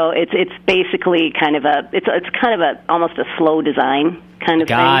 So it's basically kind of it's kind of almost a slow design kind of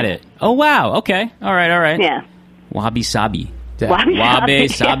thing. Got it. Oh wow. Okay. All right. Yeah. Wabi sabi. Wabi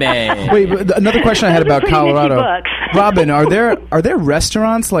sabi. Wait, but another question I had about Colorado. Robin, are there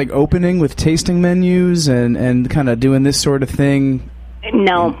restaurants like opening with tasting menus and kind of doing this sort of thing?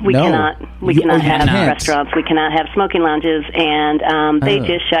 No, we cannot. We cannot have restaurants. We cannot have smoking lounges, and they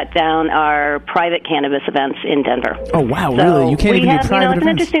just shut down our private cannabis events in Denver. Oh wow, so really? You can't even do private it's events? an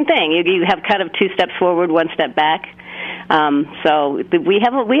interesting thing. You have kind of 2 steps forward, 1 step back. So we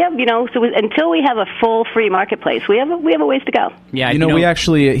have until we have a full free marketplace, we have a ways to go. Yeah, we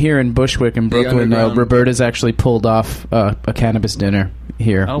actually here in Bushwick in Brooklyn, Roberta's actually pulled off a cannabis dinner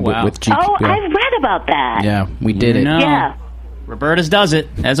here. Oh wow! With GP. Oh, I've read about that. Yeah, we did it. Yeah, Roberta's does it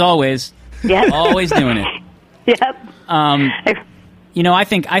as always. Yeah, always doing it. Yep. I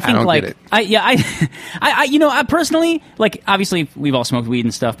think don't like get it. I personally, like, obviously we've all smoked weed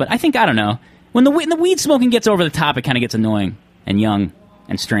and stuff, but I think, I don't know, when the weed smoking gets over the top, it kind of gets annoying and young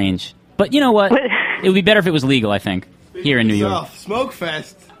and strange. But you know what? It would be better if it was legal, I think, here in New York. Smoke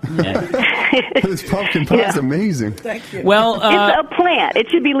fest. Yeah. This pumpkin pie is amazing. Thank you. Well, it's a plant.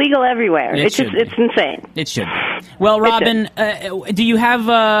 It should be legal everywhere. It's insane. It should be. Well, Robin, do you have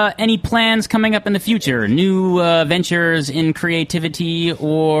any plans coming up in the future? New ventures in creativity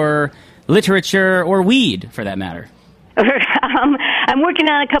or literature or weed, for that matter? I'm working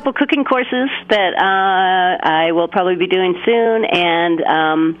on a couple cooking courses that I will probably be doing soon, and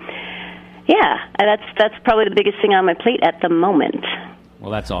that's probably the biggest thing on my plate at the moment.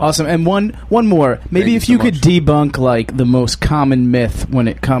 Well, that's awesome. And one more. Maybe if you could debunk like the most common myth when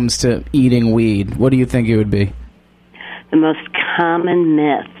it comes to eating weed, what do you think it would be? The most common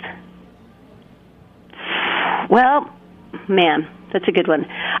myth. Well, man, that's a good one.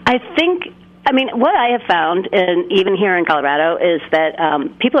 I mean, what I have found, and even here in Colorado, is that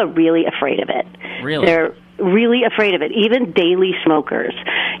people are really afraid of it. Really? They're really afraid of it. Even daily smokers,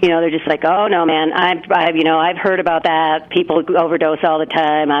 they're just like, oh no, man, I've heard about that. People overdose all the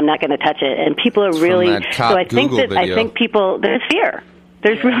time. I'm not going to touch it. And people are really. So I think there's fear.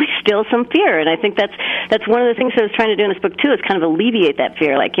 There's really still some fear, and I think that's one of the things I was trying to do in this book too, is kind of alleviate that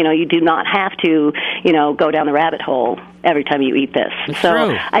fear. Like, you do not have to, go down the rabbit hole every time you eat this. It's so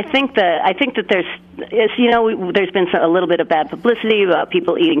true. I think that there's been a little bit of bad publicity about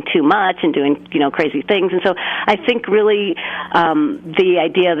people eating too much and doing crazy things, and so I think really the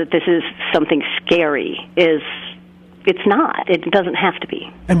idea that this is something scary is. It's not. It doesn't have to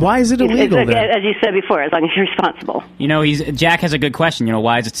be. And why is it illegal, then? As you said before, as long as you're responsible. Jack has a good question.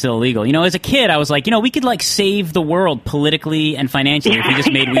 Why is it still illegal? As a kid, I was like, we could like save the world politically and financially if we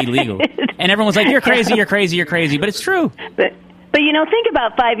just made weed legal. And everyone was like, you're crazy, you're crazy, you're crazy. But it's true. But think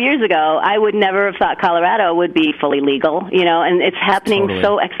about 5 years ago. I would never have thought Colorado would be fully legal. And it's happening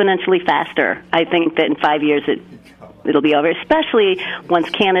so exponentially faster. I think that in 5 years it'll be over, especially once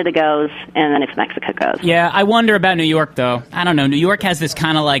Canada goes and then if Mexico goes. Yeah, I wonder about New York, though. I don't know. New York has this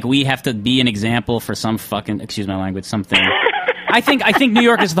kind of like, we have to be an example for some fucking, excuse my language, something. I think New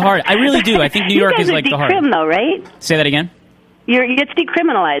York is the hard. I really do. I think New York is like the hard. You guys are decrim, though, right? Say that again? It's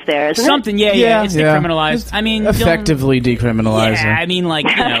decriminalized there, isn't Something, it? Yeah, it's decriminalized. It's I mean, effectively decriminalized. Yeah, I mean, like,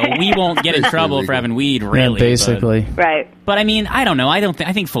 we won't get in trouble for having weed, really. Yeah, basically. Right. But I mean, I don't know. I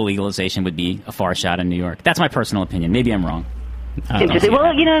think full legalization would be a far shot in New York. That's my personal opinion. Maybe I'm wrong. Interesting.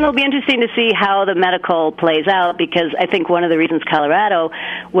 Well, it'll be interesting to see how the medical plays out, because I think one of the reasons Colorado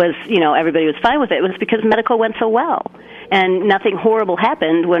was, everybody was fine with it was because medical went so well. And nothing horrible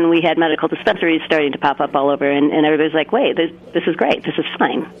happened when we had medical dispensaries starting to pop up all over, and everybody's like, wait, this is great. This is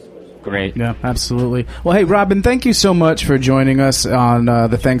fine. Great. Yeah, absolutely. Well, hey, Robin, thank you so much for joining us on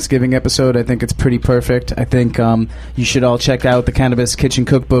the Thanksgiving episode. I think it's pretty perfect. I think you should all check out the Cannabis Kitchen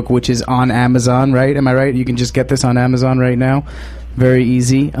Cookbook, which is on Amazon, right? Am I right? You can just get this on Amazon right now. Very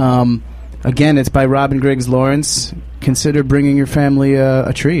easy. Again, it's by Robin Griggs Lawrence. Consider bringing your family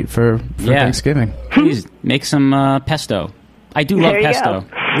a treat for Thanksgiving. Please make some pesto. I do love pesto.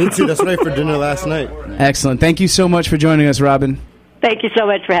 Me too. That's what I ate for dinner last night. Excellent. Thank you so much for joining us, Robin. Thank you so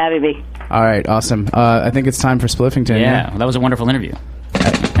much for having me. All right, awesome. I think it's time for Spliffington. Yeah, well, that was a wonderful interview.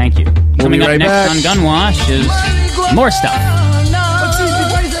 Thank you. We'll Coming be up right next back. on Gunwash is more stuff. Not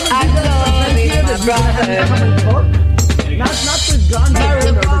the gun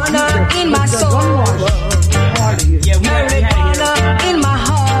marijuana in my soul. Yeah, we marijuana in my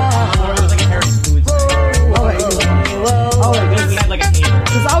heart.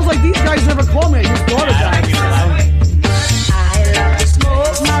 Because I was like, these guys never called me. I just thought of that. I love to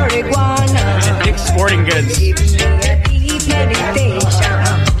smoke marijuana. Dick's Sporting Goods. She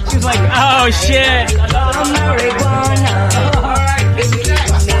was like, oh shit. Marijuana.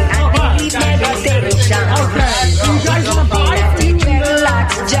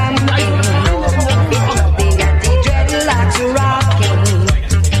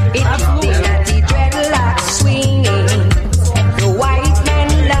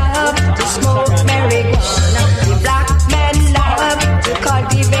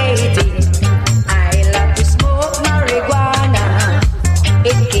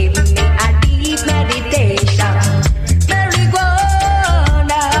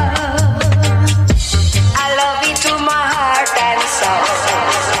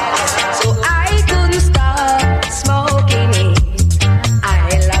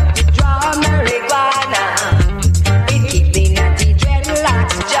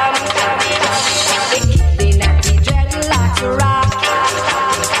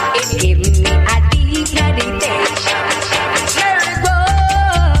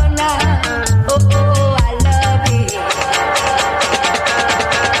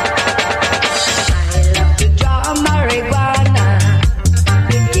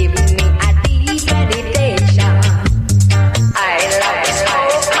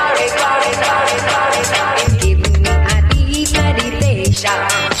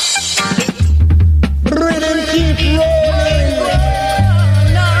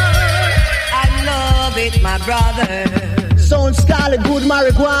 brother. Sound scarlet, good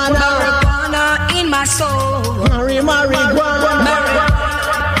marijuana. Marijuana in my soul. Marijuana.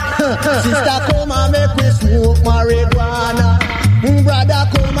 Sister, come and make me smoke marijuana. Brother,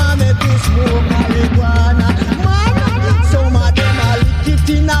 come and make me smoke marijuana. Some of them are lick it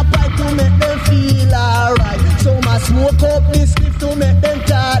in a pipe to make them feel alright. Some are smoke up this clip to make them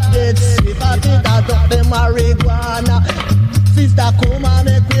start get sick. I think I got them marijuana. Sister, come and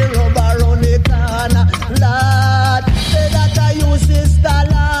make me rub around the corner. Lord, say that I use Sister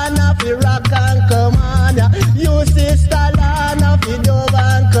Lana for rock and come on. You Sister Lana for dove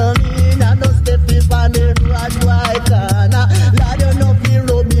and come in. And don't step if on the bad boy corner. Lord, you know fi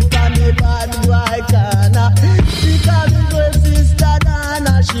rub me from the bad boy corner. Because me well Sister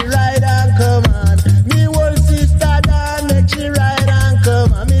Dana, she ride and come on. Me well Sister Dana, make she ride and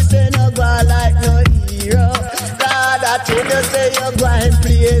come on. Me say no go like no hero. God, I tell you say you go and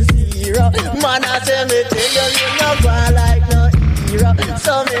play zero. Man, I say me tell you no go like no hero.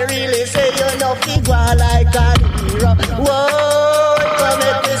 So me really say you no fi go like a hero. Whoa, come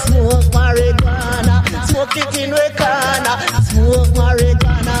make me smoke marijuana. Smoke it in we corner. Smoke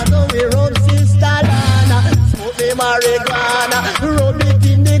marijuana. So we rub Sister Lana. Smoke the marijuana. Rub it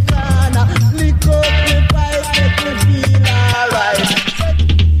in the corner. Lick up the pipe, make me feel alright.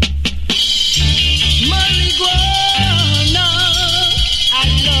 Marijuana, I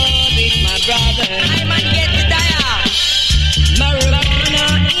love it, my brother. I might get the dial. Marijuana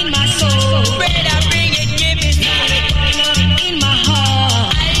in my soul. Brother, bring it, give it. Marijuana in my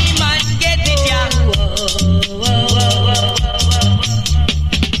heart. I might get it, yeah.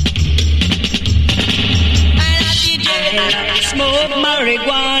 I smoke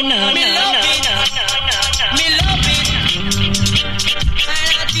marijuana. Me love it. Me love it. And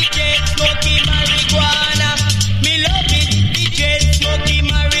I DJ smoking marijuana. Me love it. DJ smoking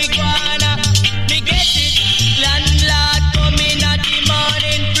marijuana. Me get it. Landlord coming at the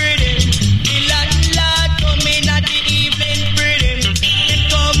morning pretty. The landlord coming at the evening pretty. It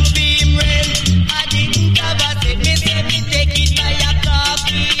come beam rain. I didn't have a set. Me say me take it by a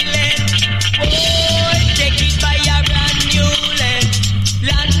coffee lane. Oh, take it by a brand new lane.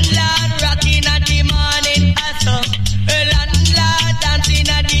 Landlord rocking at the morning hustle. Landlord dancing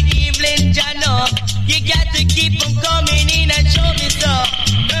at the evening jano. You got to keep them coming in and show me so.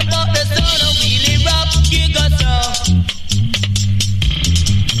 About the sound of really rock you go so.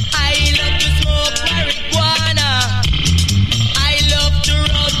 I love to smoke marijuana. I love to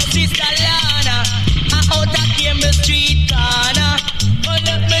rub Sister Lana. Out of Cambridge Street corner. Oh,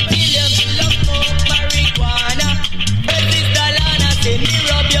 let me tell you, me love smoke marijuana. Hey, Sister Lana, say me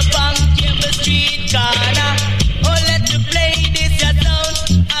rub your punk Cambridge Street corner. Oh, let me play this your sound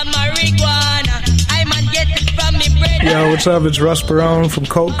of marijuana. I man get it from me bread. Yo, what's up? It's Russ Barone from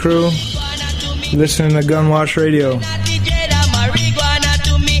Colt Crew. Listening to Gunwash Radio. Marijuana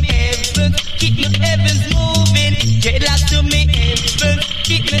to me heaven, keep me heavens moving. Dreadlock to me heaven,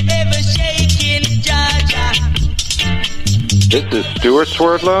 keep me heaven shaking. Jaja. This is Stuart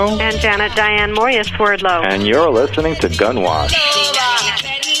Swerdlow. And Janet Diane Moria Swerdlow. And you're listening to Gunwash.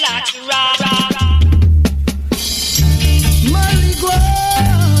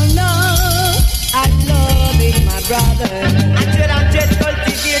 Marijuana, I love it, my brother. I'm just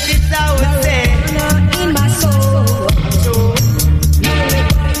cultivated sound. Marijuana in my soul.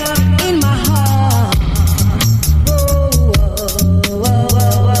 Marijuana in my heart.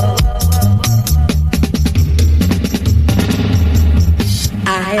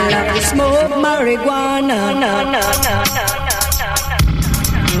 I love to smoke marijuana.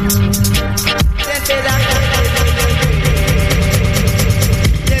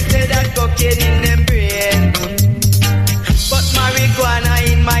 They say that cocaine in them brain, but marijuana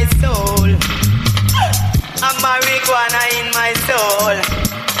in my soul. A marijuana in my soul.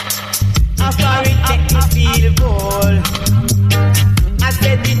 After it make me feel bold. I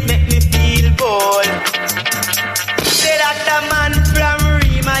said it make me feel bold. Say that a man from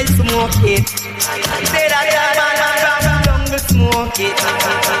Reem I smoke it. Say that a man from Jungle smoke it.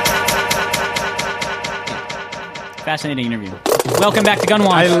 Fascinating interview. Welcome back to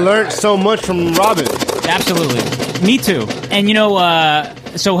Gunwash. I learned so much from Robin. Absolutely. Me too. And you know, how'd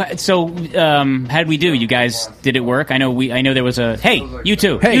we do? You guys, did it work? I know there was a. Hey, you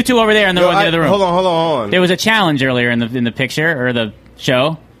two over there in the other room. Hold on. There was a challenge earlier in the picture or the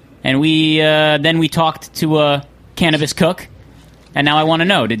show, and we then we talked to a cannabis cook. And now I want to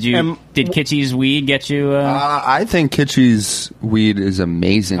know: did Kitschy's weed get you? I think Kitschy's weed is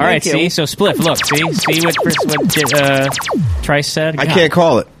amazing. All right, see, so Spliff, look, see what Trice said. I can't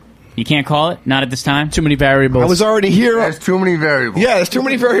call it. You can't call it? Not at this time? Too many variables. I was already here. There's too many variables. Yeah, there's too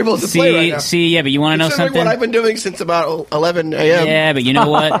many variables to play right now. Yeah, but you want to know Considering something? what I've been doing since about 11 a.m. Yeah, but you know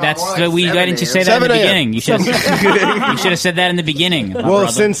what? That's why didn't you say that in the beginning? You should have said that in the beginning. Well,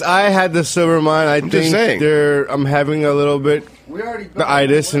 since I had the silver mine, I think I'm having a little bit the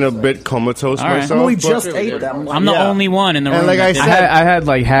itis and a bit comatose myself. We just ate them. I'm the only one in the room. And like I said, I had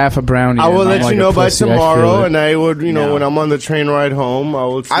like half a brownie. I will let you know by tomorrow, and I would, No. when I'm on the train ride home,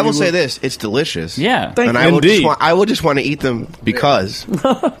 I will say this: it's delicious. Yeah, and I will just want to eat them because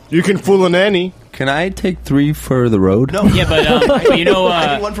you can fool an Annie. Can I take 3 for the road? No, yeah, but you know,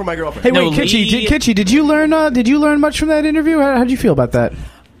 I need one for my girlfriend. Hey, wait, Kitschy, did you learn much from that interview? How did you feel about that?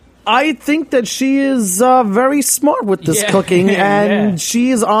 I think that she is very smart with this cooking, and she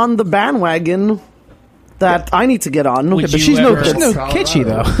is on the bandwagon that I need to get on. Would but you she's no ever- Kitschy,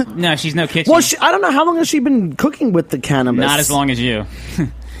 though. No, she's no kitchen. Well, I don't know how long has she been cooking with the cannabis. Not as long as you.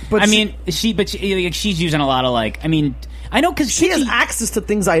 But I mean, she's using a lot of I know because she has access to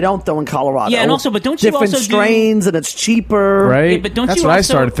things I don't, though, in Colorado. Yeah, and also, but don't you different also do- strains, and it's cheaper, Right? Yeah, but don't That's you what I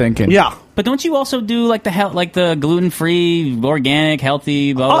also- started thinking. Yeah. But don't you also do the gluten-free, organic,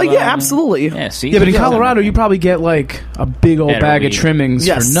 healthy? Blah, blah, Oh, blah, yeah, blah? absolutely. Yeah, see, Yeah, but in Colorado, you probably get like a big old Better bag of weed. trimmings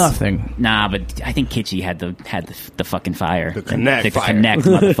Yes. for nothing. Nah, but I think Kitschy had the fucking fire. The connect the fire. connect,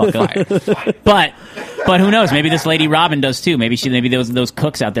 motherfucker. but who knows? Maybe this lady Robin does too. Maybe those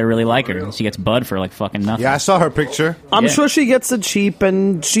cooks out there really like her. And she gets bud for like fucking nothing. Yeah, I saw her picture. I'm sure she gets it cheap,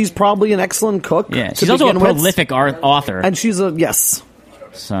 and she's probably an excellent cook. Yeah, to she's also a begin with. prolific author. And she's yes.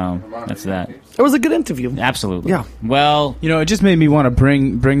 So that's that. It was a good interview. Absolutely. Yeah. Well, it just made me want to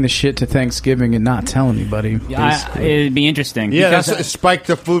bring the shit to Thanksgiving and not tell anybody. it'd be interesting. Yeah, because- that's spike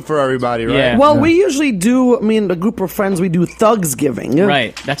the food for everybody, right? Yeah. Well, we usually do. I mean, a group of friends, we do Thugsgiving.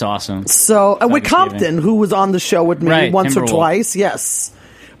 Right. That's awesome. So, with Compton, who was on the show with me Right, once or Timberwolf. twice, yes.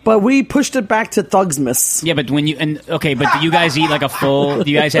 But we pushed it back to Thugsmas. Yeah, but when you but do you guys eat like a full?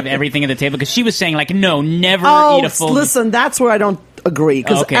 Do you guys have everything at the table? Because she was saying no, never eat a full. Listen, that's where I don't agree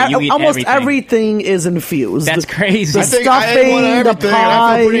because Okay, you eat almost everything. is infused. That's crazy. The I think I ate one of stuffing, the everything, and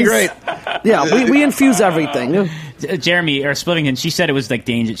I feel pretty pies. Yeah, we infuse everything. Jeremy or Splittington, she said it was like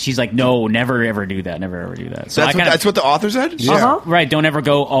dangerous. She's like, no, never ever do that. Never ever do that. So That's what the author said? Right. Don't ever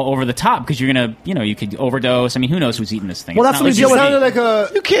go all over the top because you're gonna, you could overdose. I mean, who knows who's eating this thing? Well, It's that's not what we deal with. Sounded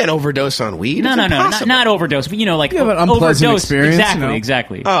like You can't overdose on weed. No, It's no, impossible. not overdose, but like Yeah, but unpleasant overdose. experience, Exactly, you know.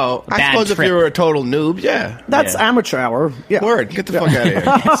 exactly. Oh, I Bad suppose trip. if you were a total noob, yeah. That's amateur hour. Yeah. Word, get the fuck out of here.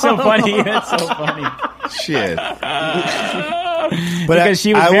 That's so funny. That's so funny. Shit. But Because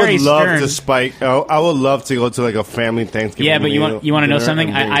she was I very would love stern. to spike. I would love to go to like a family Thanksgiving. Yeah, but you want to know dinner something?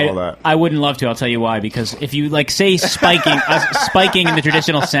 and bring all that. I wouldn't love to. I'll tell you why. Because if you say spiking, spiking in the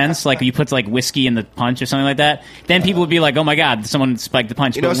traditional sense, like you put whiskey in the punch or something like that, then people would be like, "Oh my god, someone spiked the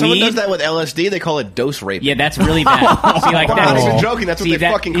punch." You know, But someone weed, does that with LSD, they call it dose rape. Yeah, that's really bad. See, like I'm that's not even joking, that's what see, they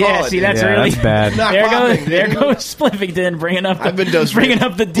fucking call yeah, it. See, that's Yeah, really that's bad. Not There popping, goes dude. Spliffington bringing up I've been dose bringing raped.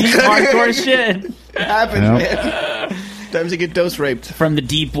 up the deep hardcore shit It happens, man. Sometimes you get dose raped. from the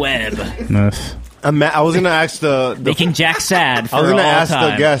deep web, I was gonna ask the making Jack sad. For I was gonna all ask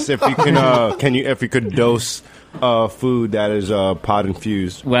time. the guest if you can if you could dose food that is pod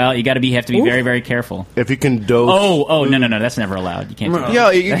infused. Well, you got to have to be very, very careful. If you can dose. Oh, no, that's never allowed. You can't do that. Yo,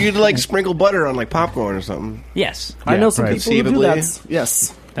 you'd like sprinkle butter on like popcorn or something. Yes. I know some right. people who do Conceivably. that.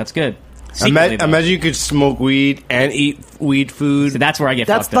 Yes. That's good. Secretly, though. Imagine you could smoke weed and eat weed food. So that's where I get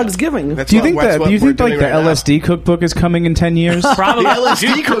That's fucked up. Thugsgiving. That's Do you what- think that's that? what Do you we're think like doing the right now. LSD cookbook is coming in 10 years? Probably. The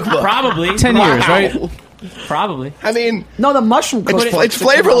LSD cookbook. Probably. 10 years, right? Probably. I mean, No, the mushroom cookbook. it's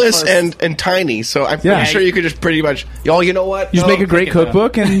flavorless and tiny, so I'm pretty Yeah. sure you could just pretty much. Oh, you know what? You just No, make a great think about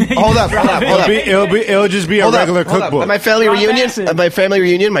it. cookbook and Hold up. It'll just be a Hold up, regular hold up. cookbook. At my family Rock reunion,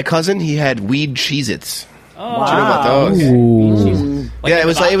 acid. my cousin, he had weed Cheez-Its. Oh, Do you know about those? Ooh. Yeah,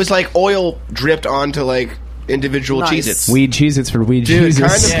 it was like oil dripped onto like individual Nice. Cheez-Its. Weed Cheez-Its for weed Dude,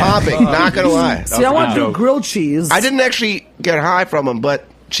 kind Jesus. of popping. Not gonna lie. See, I want to do grilled cheese. I didn't actually get high from them, but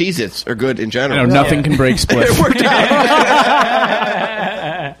Cheez-Its are good in general. Nothing can break split. It worked out.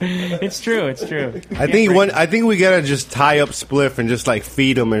 It's true. It's true. I think we gotta just tie up Spliff and just like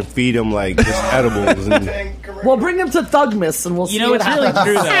feed them like just edibles. We'll bring him to Thugmas and we'll see You know, what it's really happens.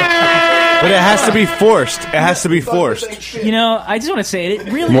 true, though. But it has to be forced. It has to be forced. You know, I just want to say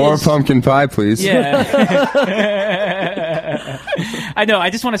it really More is. pumpkin pie, please. Yeah. I know. I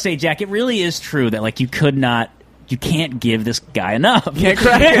just want to say, Jack, it really is true that like you can't give this guy enough. Can't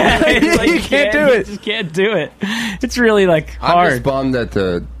crack it. It's like, You can't do it. You just can't do it. It's really like I'm hard. just bummed that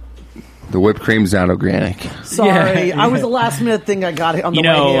the The whipped cream's not organic. Sorry, I was the last minute thing I got on the way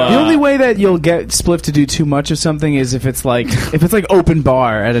here. The only way that you'll get Spliff to do too much of something is if it's like open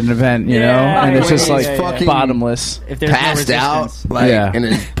bar at an event, you know, and it's just like fucking bottomless. If there's passed no out, like in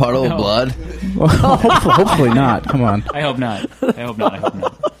a puddle of blood. Well, hopefully not. Come on. I hope not.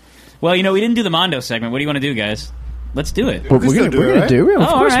 Well, we didn't do the Mondo segment. What do you want to do, guys? Let's do it. We're gonna do it. Of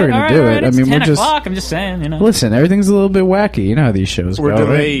course, we're gonna do it. It's I mean, 10 we're just. o'clock. I'm just saying. Listen, everything's a little bit wacky. You know how these shows We're go.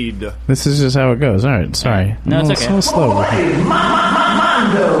 delayed. Right? This is just how it goes. All right, sorry. No, I'm it's a okay. little slow.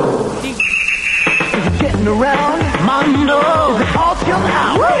 Mondo. Getting around, Mondo. Is it all still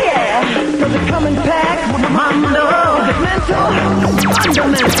out? Oh yeah. Does it come in packs? Mondo. Is it mental?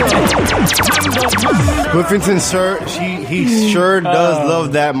 Clifton he sure does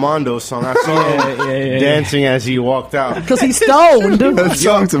love that Mondo song. I saw him dancing as he walked out. Because he's stoned. That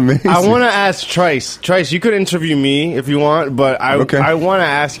song's amazing. I want to ask Trice. Trice, you could interview me if you want, but I want to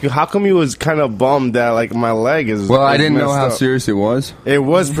ask you, how come you was kind of bummed that like my leg is? Well, I didn't know how up? serious it was. It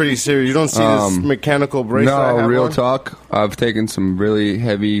was pretty serious. You don't see this mechanical brace. No, real talk. I've taken some really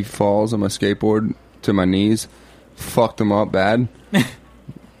heavy falls on my skateboard to my knees. Fucked them up bad.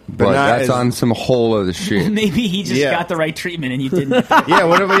 But that's on some whole other shit. Maybe he just got the right treatment and you didn't.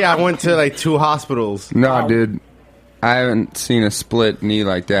 Whatever. Yeah, I went to like 2 hospitals. No, dude. I haven't seen a split knee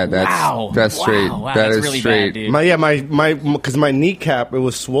like that. That's straight. Wow, that that's is really straight. bad, dude. Because my kneecap, it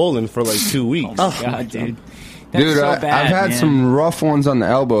was swollen for like 2 weeks. Oh, God, dude. That's Dude, so bad, I've had man. some rough ones on the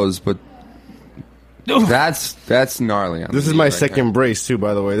elbows, but that's gnarly. This is my second brace too,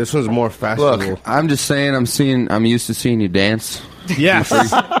 by the way. This one's more fashionable. Look, I'm just saying, I'm used to seeing you dance. Yes.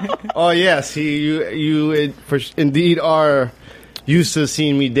 Oh yes, you indeed are used to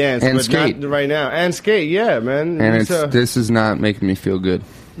seeing me dance, And but skate. not right now. And skate, yeah, man. And this is not making me feel good.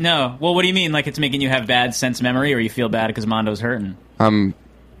 No. Well, what do you mean? Like it's making you have bad sense memory, or you feel bad because Mondo's hurting? I'm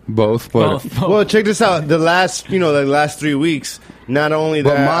both, but Well, check this out. The last 3 weeks, not only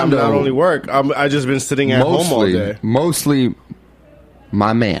that, I'm not only work. I just been sitting at home all day. Mostly,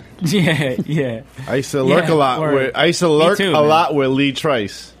 my man. Yeah. I used to lurk a lot. A lot with Lee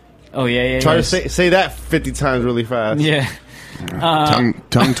Trice. Oh yeah. Try to say that 50 times really fast. Yeah.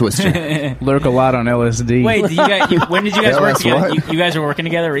 Tongue twister. Lurk a lot on LSD. Wait, when did you guys work together? You guys were working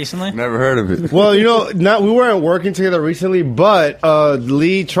together recently? Never heard of it. Well, we weren't working together recently, but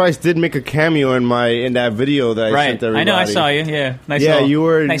Lee Trice did make a cameo in that video that I sent everybody. I know, I saw you. Yeah, you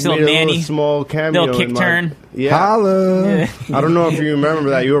were nice made little a nanny, little small cameo, little kick turn. Yeah, holla. Yeah. I don't know if you remember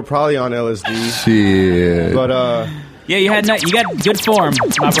that. You were probably on LSD. Shit. But yeah, you got good form,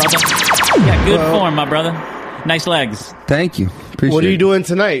 my brother. You got good form, my brother. Nice legs. Thank you. Appreciate What are you it. doing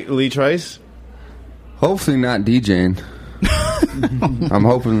tonight, Lee Trice? Hopefully not DJing. I'm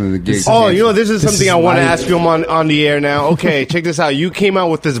hoping that the gig. Oh, this is something I want to ask you on the air now. Okay, check this out. You came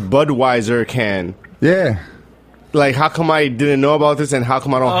out with this Budweiser can. Yeah. Like, how come I didn't know about this, and how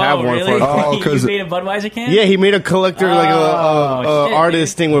come I don't have one really? for? Oh, you made a Budweiser can? Yeah, he made a collector, like shit,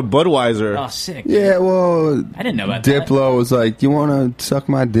 artist thing with Budweiser. Oh, sick. Yeah, well, I didn't know about that. Diplo was like, "You want to suck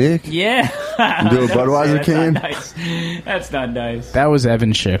my dick?" Yeah. Do a Budweiser can? Not nice. That's not nice. That was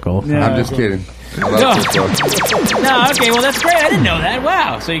Evan Schickel. No. I'm just kidding. I love Diplo. No, okay, well that's great. I didn't know that.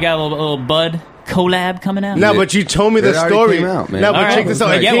 Wow. So you got a little Bud collab coming out? No, but you told me the It already story. came out, man. No, but check this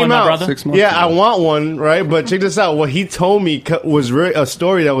out. It came out. 6 months Yeah, ago. I want one, right? But check this out. What he told me was a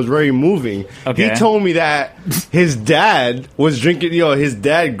story that was very moving. Okay. He told me that his dad was drinking. His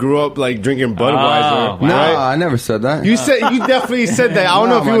dad grew up like drinking Budweiser. wow. No, right? I never said that. You definitely said that. I don't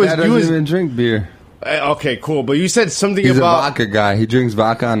know if my it was dad you. doesn't Was even drink beer. okay, cool. But you said something He's about a vodka guy. He drinks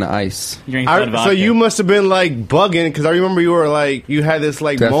vodka on the ice. so you must have been like bugging because I remember you were like you had this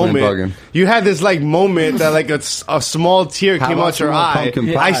like Definitely moment. bugging. You had this like moment that like a small tear How came about out your some eye.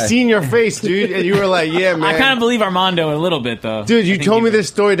 pumpkin pie? I seen your face, dude, and you were like, "Yeah, man." I kind of believe Armando a little bit though. Dude, you I think told me this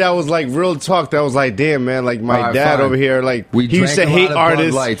story that was like real talk. That was like, damn, man. Like my Alright, dad fine. over here, like We he used to drank a hate lot of Bud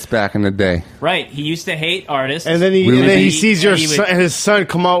artists, Lights back in the day. Right. He used to hate artists. and then he sees his son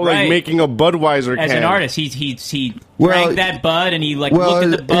come out like Right. making a Budweiser as can. an artist, he Well, drank that Bud and he like looked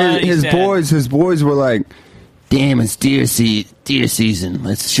at the Bud. his he said, his boys were like, "Damn, it's deer season.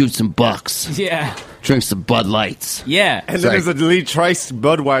 Let's shoot some bucks. Yeah. Drink some Bud Lights." Yeah. And It's then like- there's a Lee Trice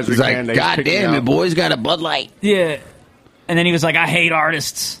Budweiser He's can. like, that he's "God picking damn it, out." boys got a Bud Light." Yeah. And then he was like, I hate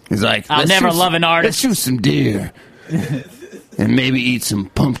artists. He's like, I'll "Let's never shoot love an artist." Let's shoot some deer." And maybe eat some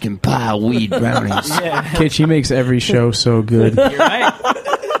pumpkin pie weed brownies. Yeah. Kitch, he makes every show so good. You're right.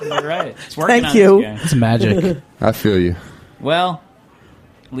 You're right. It's working Thank on you. this guy. It's magic. I feel you. Well,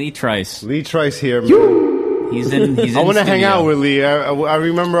 Lee Trice. Lee Trice here, man. He's in. I want to hang out with Lee. I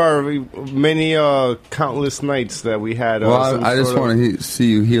remember our many countless nights that we had. Well, I just want to see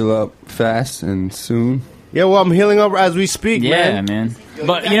you heal up fast and soon. Yeah, well, I'm healing up as we speak, man. Yeah, man.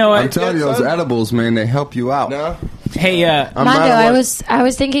 But you know what? I'm telling you, those edibles, man, they help you out. No? Hey, Mondo, I was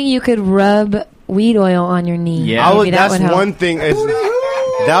thinking you could rub weed oil on your knee. Yeah, that's one thing.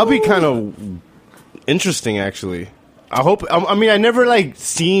 That would be kind of interesting, actually. I hope. I mean, I never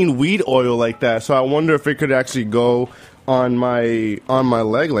seen weed oil like that, so I wonder if it could actually go on my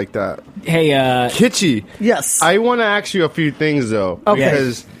leg like that. Hey, Kitschy. Yes. I want to ask you a few things though, okay.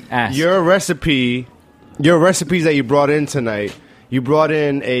 Because your recipes that you brought in tonight, you brought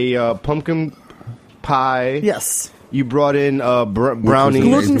in a pumpkin pie. Yes. You brought in brownie,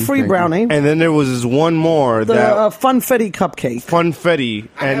 gluten-free brownie, and then there was this one more, the funfetti cupcake. Funfetti,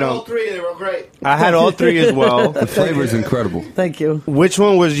 I had all three. They were great. I had all three as well. The flavor is incredible. Thank you. Which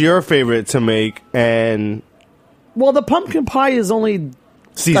one was your favorite to make? And well, the pumpkin pie is only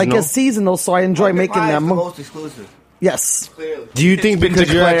seasonal. I guess seasonal, so I enjoy making them. The most exclusive. Yes. Clearly. Do you think because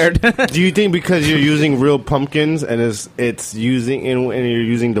you're using real pumpkins and it's using and you're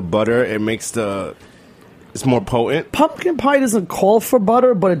using the butter, it makes it's more potent? Pumpkin pie doesn't call for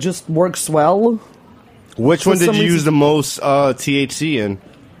butter, but it just works well. Which one did you use the most THC in?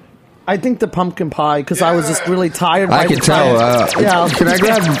 I think the pumpkin pie, because I was just really tired. I can tell.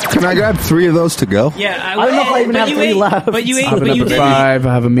 Can I grab 3 of those to go? Yeah, I don't know if I even have 3 left. But you ate. I have a number 5.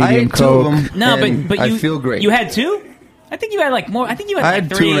 I have a medium Coke. No, but I feel great. You had 2. I think you had more. I think you had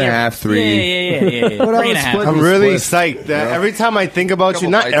 3. 2.5, 3. Yeah. 3.5. I'm really psyched that every time I think about you,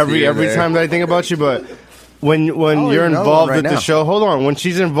 not every time that I think about you, but when you're involved with the show, hold on. When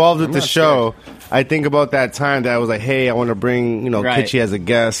she's involved with the show, I think about that time that I was like, hey, I want to bring Kitschy as a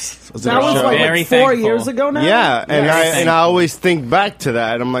guest. That was like 4 years ago now. Yeah, and I always think back to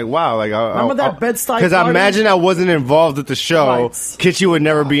that, and I'm like, wow, remember that Bed-Stuy party? Because I imagine I wasn't involved with the show. Right. Kitschy would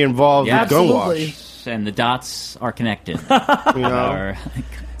never be involved with Gunwash. And the dots are connected.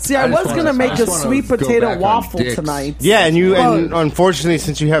 See, I was going to make a sweet potato waffle tonight. Yeah, and unfortunately,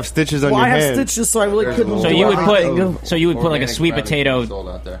 since you have stitches on your hand, I have stitches, so I really couldn't. So you would put like a sweet potato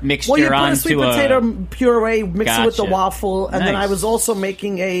mixture you put onto a sweet potato puree, mix it with the waffle, and then Nice. I was also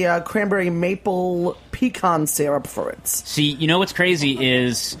making a cranberry maple pecan syrup for it. See, you know what's crazy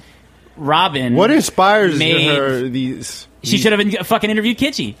is Robin. what inspires her these? She should have fucking interviewed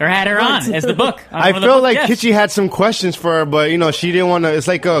Kitschy or had her on as the book. I felt like Kitschy had some questions for her, but she didn't want to. It's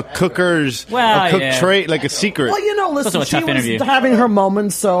like a cooker's trait, like a secret. Well, listen, she was having her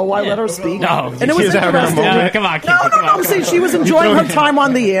moments, so I let her speak. No, and it was interesting. Come on, Kitschy. No. See, she was enjoying her time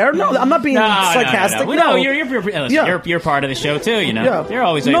on the air. No, I'm not being sarcastic. No, you're part of the show too. You're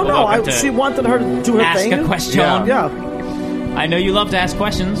always she wanted her to do her thing. Ask a question. Yeah. I know you love to ask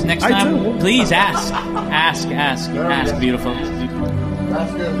questions. Next time, please ask. Ask, beautiful. Do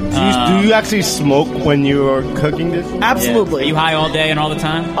you actually smoke when you're cooking this? Absolutely. Are you high all day and all the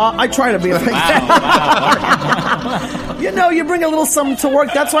time? I try to be. Wow. You bring a little something to work.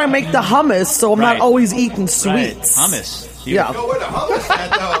 That's why I make the hummus, so I'm not always eating sweets. Hummus. Yeah. The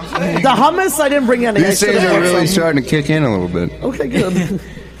hummus, I didn't bring any. These things are really starting to kick in a little bit. Okay, good.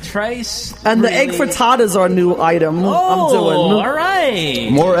 Trice. And the egg frittatas are a new item I'm doing. All right.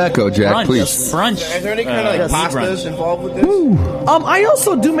 More echo, Jack, brunch. please. Brunch. Is there any kind of pastas involved with this? I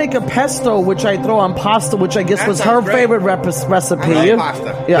also do make a pesto, which I throw on pasta, which I guess was her favorite recipe. I like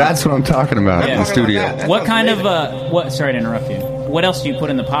pasta. Yeah. That's what I'm talking about in the studio. What kind of Sorry to interrupt you. What else do you put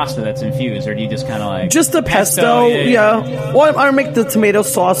in the pasta that's infused, or do you just kind of like just the pesto? Yeah. Well, I make the tomato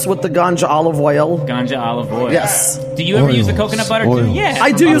sauce with the ganja olive oil. Ganja olive oil. Yes. Do you ever use the coconut butter too? Yeah.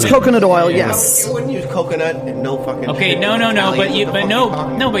 I do use coconut oil. Yes. You wouldn't use coconut and no fucking. Okay, no,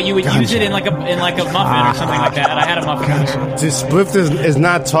 but you would use it in like a muffin or something like that. I had a muffin. Just Spliff is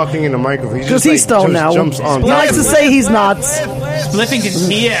not talking in the microphone because he's stoned now. Jumps on. He likes to say he's not. Spliffing is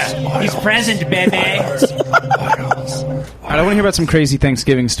here. He's present, baby. I want to hear about some crazy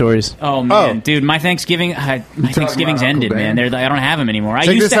Thanksgiving stories. Oh man, dude, my Thanksgiving's ended, man. I don't have them anymore. I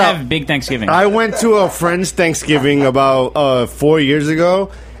used to have big Thanksgiving. I went to a friend's Thanksgiving about 4 years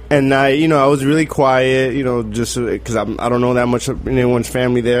ago, and I was really quiet, just because I don't know that much of anyone's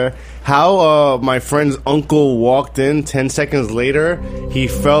family there. How my friend's uncle walked in 10 seconds later, he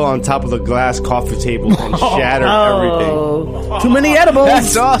fell on top of the glass coffee table and shattered everything. Too many edibles.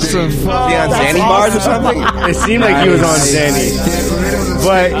 That's awesome. Was he on Xanny bars or something? It seemed like he was on Xanny.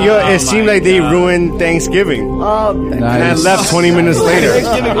 But it seemed like they ruined Thanksgiving. And I left 20 minutes later.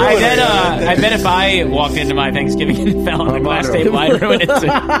 I bet if I walked into my Thanksgiving and fell on the glass table, I'd ruin it too.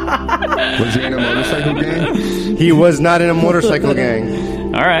 Was he in a motorcycle gang? He was not in a motorcycle gang.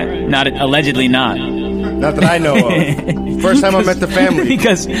 All right, allegedly not. Not that I know of. First time I met the family.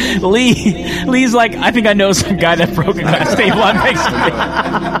 Because Lee's like, I think I know some guy that broke a glass table on Thanksgiving.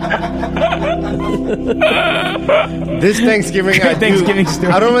 This Thanksgiving, I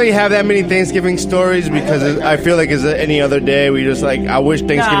don't really have that many Thanksgiving stories because I feel like it's any other day. We just like, I wish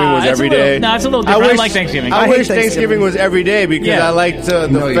Thanksgiving was every day. No, it's a little different. I like Thanksgiving. I wish Thanksgiving was every day because I like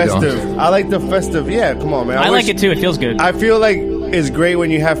the festive. I like the festive. Yeah, come on, man. I like it too. It feels good. I feel like it's great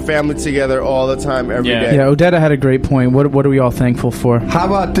when you have family together all the time, every day. Yeah, Odetta had a great point. What are we all thankful for? How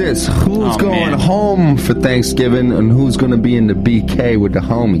about this? Who's going home for Thanksgiving and who's going to be in the BK with the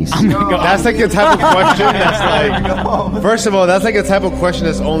homies? That's like a type of question that's like, first of all, that's like a type of question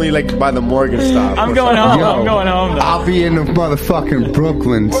that's only like by the Morgan stop. I'm going home. I'm going home. Though. I'll be in the motherfucking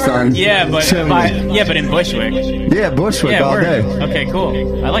Brooklyn, son. Yeah, but in Bushwick. Yeah, Bushwick all day. Okay,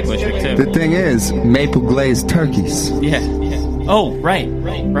 cool. I like Bushwick too. The thing is, maple glazed turkeys. Yeah. Oh, right.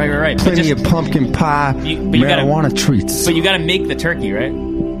 Plenty of pumpkin pie, marijuana treats. But you got to make the turkey, right?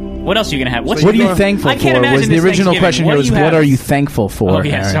 What else are you going to have? What are you thankful for? Was the original question here was, what are you thankful for? Oh,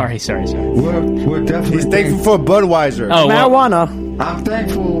 yeah, sorry. We're definitely He's thankful for Budweiser. Oh, marijuana. I'm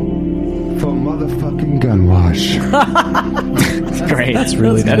thankful for motherfucking gun wash. That's great. That's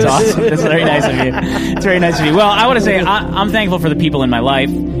awesome. That's very nice of you. It's very nice of you. Well, I want to say I'm thankful for the people in my life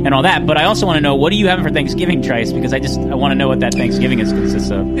and all that, but I also want to know, what are you having for Thanksgiving, Trice? Because I want to know what that Thanksgiving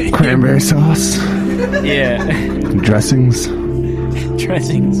consists of. Cranberry sauce. Yeah. Dressings.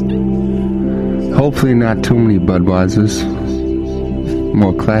 Hopefully not too many Budweisers.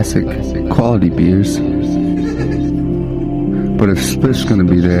 More classic, quality beers. But if Spliff's going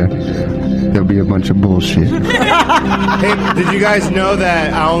to be there, there'll be a bunch of bullshit. Hey, did you guys know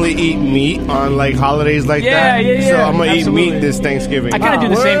that I only eat meat on like holidays like that? Yeah. So I'm gonna eat meat this Thanksgiving. I kind of do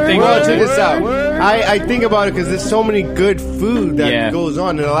the same thing. Well, check this out. I think about it because there's so many good food that goes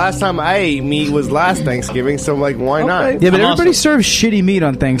on. And the last time I ate meat was last Thanksgiving, so I'm like, why not? Yeah, but everybody serves shitty meat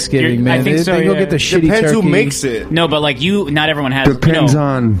on Thanksgiving, man. I think so, they go get the shitty Depends turkey. who makes it. No, but like not everyone has. Depends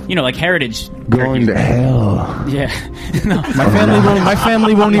on. Like Heritage. Going to hell. Yeah. No. My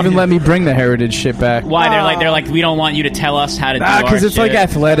family won't even let me bring the Heritage shit back. Why? They're like, we don't want you to tell us how to do our because it's shit. like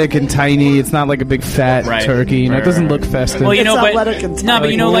athletic and tiny. It's not like a big fat turkey. It doesn't look festive. Well,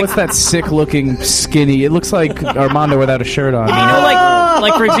 what's that sick looking skinny? It looks like Armando without a shirt on.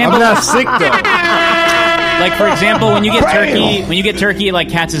 Like for example, I'm not sick though. Like for example, when you get turkey at like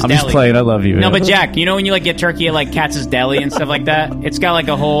Katz's Deli. I'm just playing. I love you. Man. No, but Jack, when you like get turkey at like Katz's Deli and stuff like that, it's got like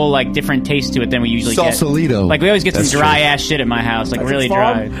a whole like different taste to it than we usually get. Sausalito. Like we always get some dry ass shit at my house, like really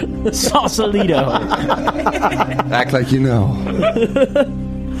dry. Sausalito. Act like you know.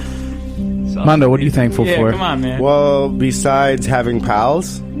 Mondo, what are you thankful for? Come on, man. Well, besides having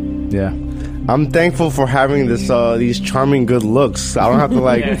pals, I'm thankful for having these charming good looks. I don't have to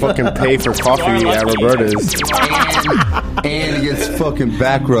like fucking pay for coffee at Roberta's. And he gets fucking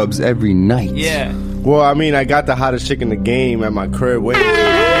back rubs every night. Yeah. Well, I mean, I got the hottest chick in the game at my crib. Wait.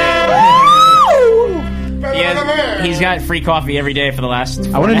 He's got free coffee every day for the last.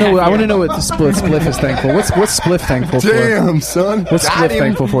 I want to know what the Spliff is thankful. What's Spliff thankful for? Damn, son. What's Spliff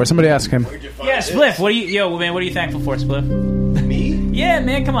thankful for? Somebody ask him. Yeah, Spliff. What are you thankful for, Spliff? Me? Yeah,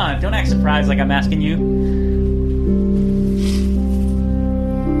 man. Come on. Don't act surprised like I'm asking you.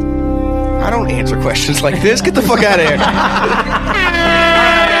 I don't answer questions like this. Get the fuck out of here.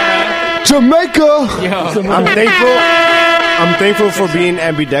 Jamaica. I'm thankful for being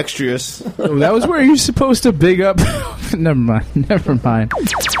ambidextrous. Oh, that was where you're supposed to big up. Never mind.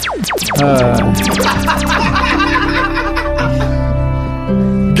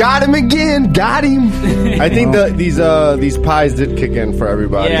 Got him again. Got him. I think these pies did kick in for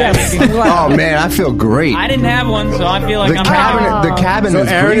everybody. Yeah. Oh man, I feel great. I didn't have one, so I feel like the cabin so is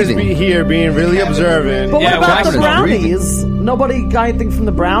Aaron breathing. is here being really observant. But what about the brownies? Nobody got anything from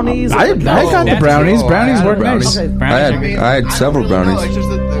the brownies? I got the brownies. Brownies work nice. Okay. I had several brownies.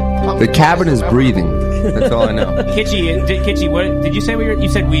 The cabin is breathing. That's all I know. Kitschy, what did you say? You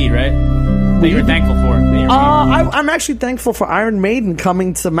said weed, right? That you were thankful for. I'm actually thankful for Iron Maiden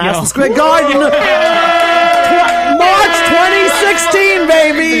coming to Madison Square Garden. March 2016,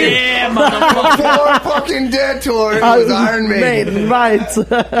 baby. Yeah, motherfucker. 4 fucking dead tour. It was Iron Maiden. Right.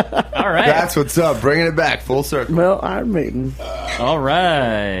 All right. That's what's up. Bringing it back full circle. Well, Iron Maiden. All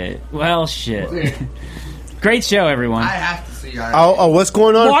right. Well, shit. Great show, everyone. I have to see Iron Oh, what's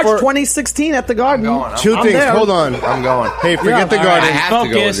going on? March 2016 at the Garden. Two things. there. Hold on. I'm going. Hey, forget the Garden. I have to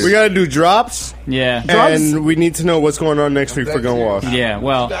go with We got to do drops. Yeah. And we need to know what's going on next week for Gun Wash. Yeah,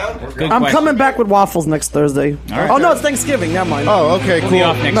 well, good I'm question. coming back with waffles next Thursday. All right. Oh, no, it's Thanksgiving. Never mind. Oh, okay, We'll cool. be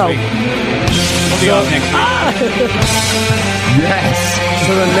off next week. We'll see you all next week. Yes.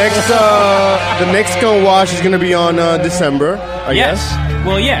 So the next Gun Wash is going to be on December, I guess.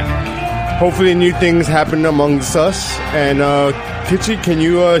 Well, yeah. Hopefully new things happen amongst us. And Kitchi, can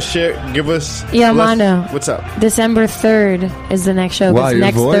you give us... Yeah, Mondo. What's up? December 3rd is the next show. Wow, your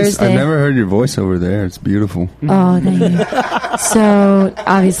next voice. Thursday. I never heard your voice over there. It's beautiful. Oh, thank you. So,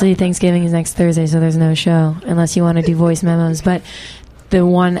 obviously, Thanksgiving is next Thursday, so there's no show unless you want to do voice memos. But the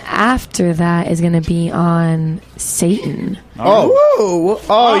one after that is going to be on Satan.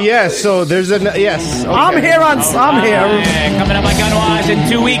 Oh, yes. So there's yes. Okay. I'm here. Coming up on Gun Wash in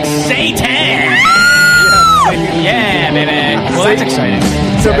 2 weeks, Satan. Yeah, baby. Well, that's exciting.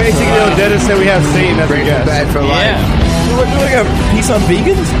 So basically, Dennis said we have Satan as a guest. Bad for life. Yeah. We're doing a piece on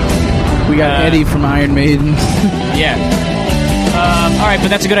vegans? We got Eddie from Iron Maiden. Yeah. All right, but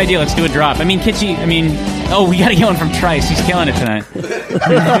that's a good idea. Let's do a drop. I mean, Kitchi, we got to get one from Trice. He's killing it tonight.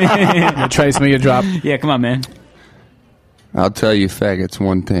 Trice, make a drop. Yeah, come on, man. I'll tell you faggots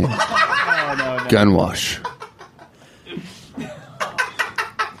one thing. No. Gun Wash.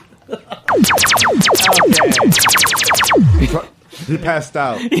 Okay. He passed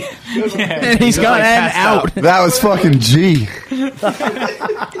out. And he's gone out. That was fucking G.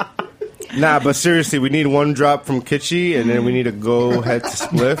 Nah, but seriously, we need one drop from Kitchi, and then we need to go head to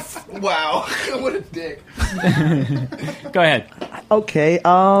Spliff. Wow, what a dick. Go ahead. Okay,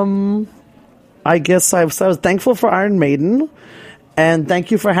 I guess I was thankful for Iron Maiden, and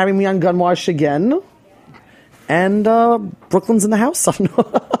thank you for having me on Gun Wash again. And Brooklyn's in the house.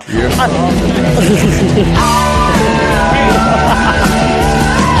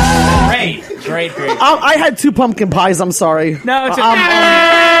 Great. I had 2 pumpkin pies. I'm sorry. No, it's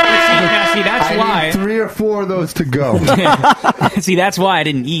see, that's why. I need 3 or 4 of those to go. See, that's why I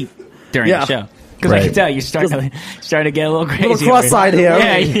didn't eat during the show. Because I can tell you starting to get a little crazy. A little cross-eyed here.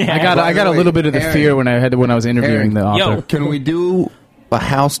 Yeah. I got a little bit of the fear when I was interviewing the author. Yo, can we do a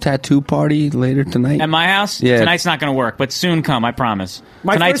house tattoo party later tonight? At my house? Yeah. Tonight's not going to work, but soon come, I promise.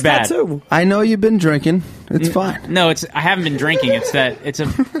 My Tonight's first bad. tattoo. I know you've been drinking. It's fine. No, I haven't been drinking.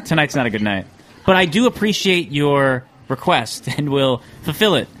 Tonight's not a good night. But I do appreciate your request, and we'll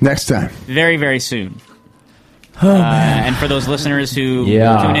fulfill it next time. Very, very soon. And for those listeners who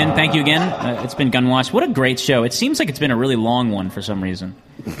tune in, thank you again. It's been Gun Wash. What a great show. It seems like it's been a really long one for some reason.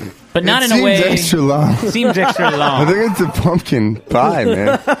 But not in a way... It seems extra long. Seems extra long. I think it's a pumpkin pie,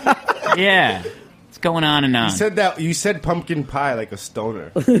 man. Yeah. It's going on and on. You said pumpkin pie like a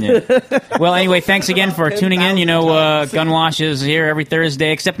stoner. Yeah. Well, anyway, thanks again for tuning in. Gun Wash is here every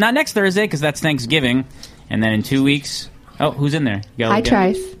Thursday, except not next Thursday, because that's Thanksgiving. And then in 2 weeks... Oh, who's in there? Hi,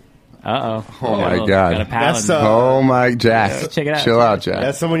 Trice. Uh-oh. Oh, my God. Got a palate. Oh, my Jack. Check it out. Chill out, Jack.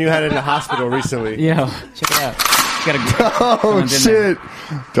 That's someone you had in the hospital recently. Yo, check it out. Oh, shit.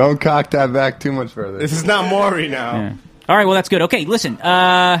 Don't cock that back too much further. This is not Maury now. Yeah. All right, well, that's good. Okay, listen.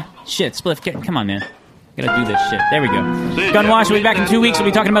 Spliff, come on, man. Gotta do this shit. There we go. Gun Wash will be back in 2 weeks. We'll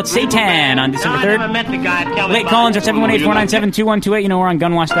be talking about Satan on December 3rd. Late call-ins are 718-497-2128. We're on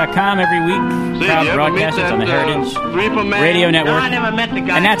gunwash.com every week. Proud broadcasters on the Heritage Radio Network.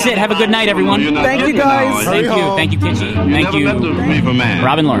 And that's it. Have a good night, everyone. Thank you, guys. Thank you. Thank you, Kitchi. Thank you,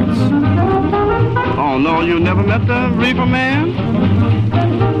 Robin Lawrence. Oh, no, you never met the Reefer Man?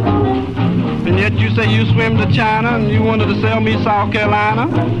 And yet you say you swim to China and you wanted to sell me South Carolina?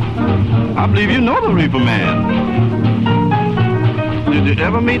 I believe you know the Reefer Man. Did you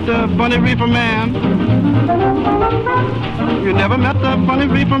ever meet the funny Reefer Man? You never met the funny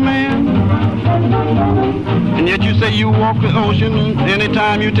Reefer Man? And yet you say you walk the ocean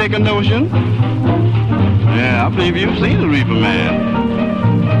anytime you take a notion? Yeah, I believe you've seen the Reefer Man.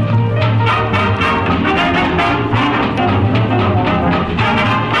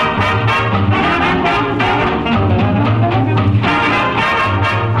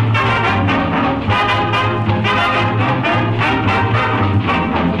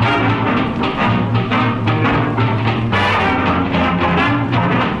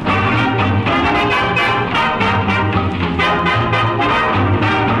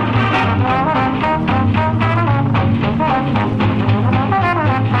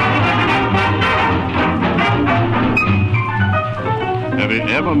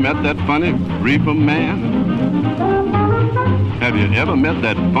 Met that funny Reefer Man? Have you ever met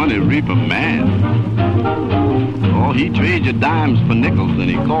that funny Reefer Man? Oh, he trades your dimes for nickels and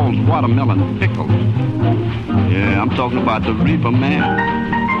he calls watermelon pickles. Yeah, I'm talking about the Reefer Man.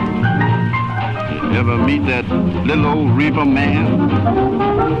 You ever meet that little old Reefer Man?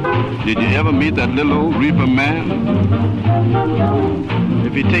 Did you ever meet that little old reefer man?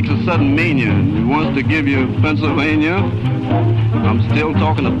 If he takes a sudden mania and he wants to give you Pennsylvania, I'm still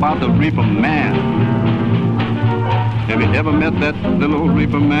talking about the reefer man. Have you ever met that little old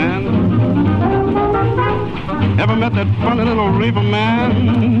reefer man? Ever met that funny little reefer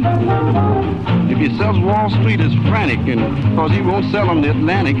man? If he sells Wall Street, is frantic, and because he won't sell on the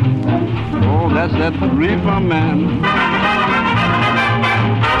Atlantic. Oh, that's that reefer man.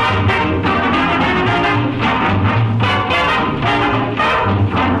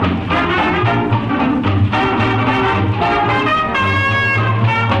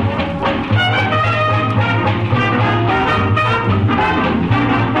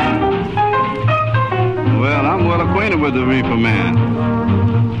 With the reefer man.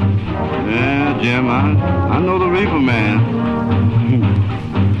 Yeah, Jim, I know the reefer man.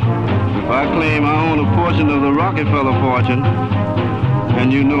 If I claim I own a portion of the Rockefeller fortune,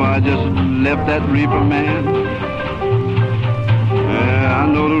 and you know I just left that reefer man. Yeah, I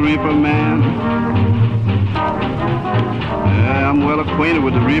know the reefer man. Yeah, I'm well acquainted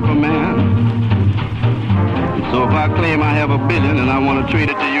with the reefer man. So if I claim I have $1 billion and I want to trade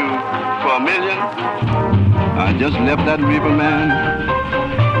it to you for $1 million, I just left that reefer man.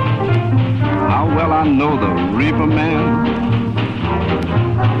 How well I know the reefer man.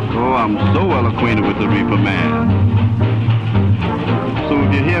 Oh, I'm so well acquainted with the reefer man. So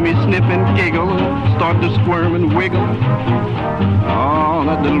if you hear me snip and giggle, start to squirm and wiggle, oh,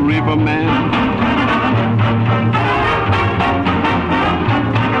 that little reefer man.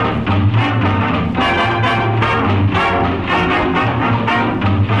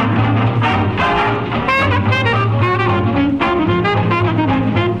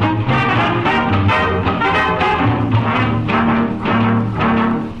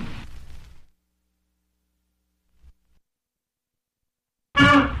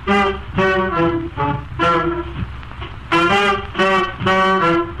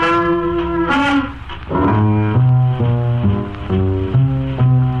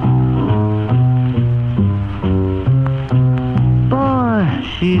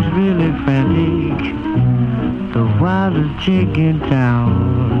 Chick in town.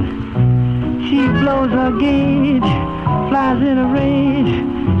 She blows her gauge, flies in a rage,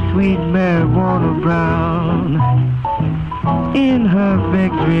 sweet marijuana brown. In her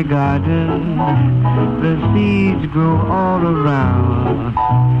victory garden, the seeds grow all around.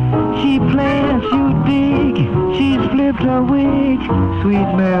 She plants, you dig, she's flipped her wig, sweet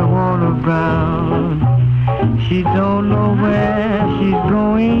marijuana brown. She don't know where she's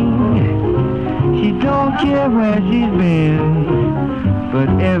going, she don't care where she's been, but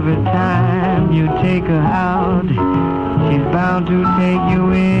every time you take her out, she's bound to take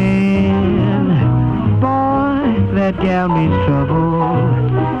you in. Boy, that gal needs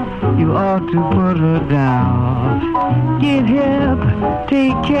trouble, you ought to put her down. Get hip,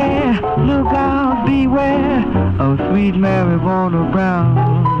 take care, look out, beware of sweet marijuana brown.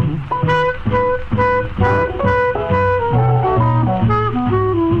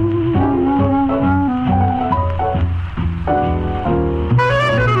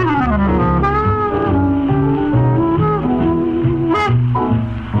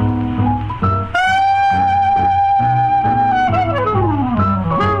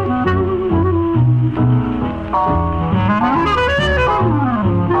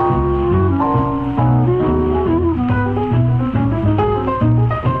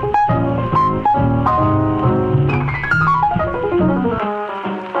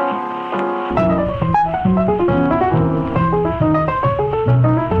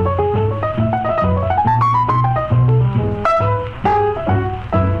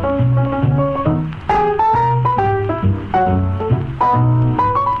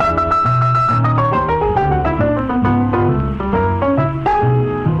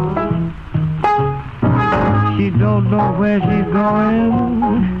 Where she's going,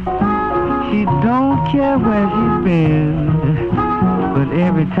 she don't care where she's been, but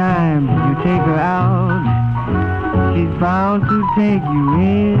every time you take her out, she's bound to take you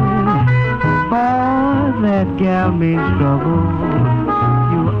in. Boy, that gal means trouble,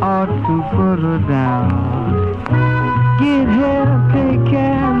 you ought to put her down. Get help, take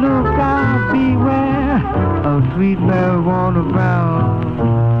care, look out, beware of sweet marijuana brown.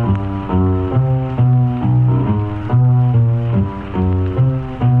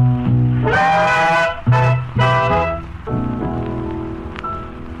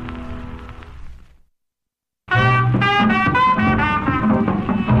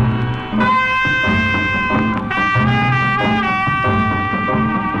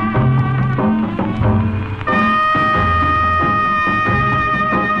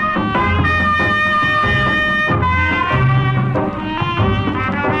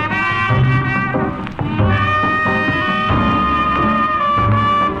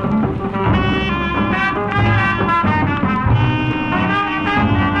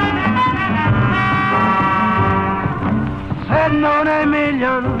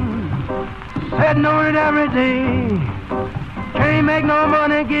 multi-million, sitting on it every day. Can't make no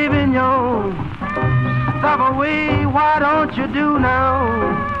money giving your stuff away. Why don't you do now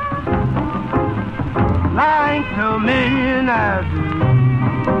like the millionaires do?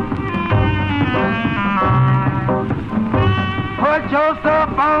 Put your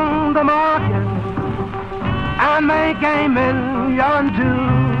stuff on the market and make $1 million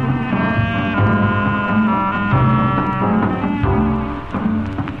too.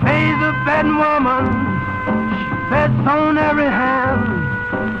 She's a betting woman, she bets on every hand.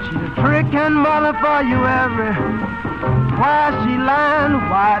 She's a trickin' mother for you every. Why she lying?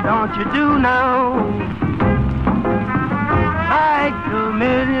 Why don't you do now like the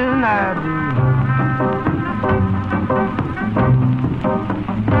millionaire do?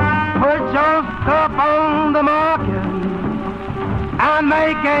 Put your stuff on the market and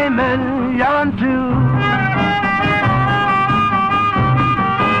make $1 million too.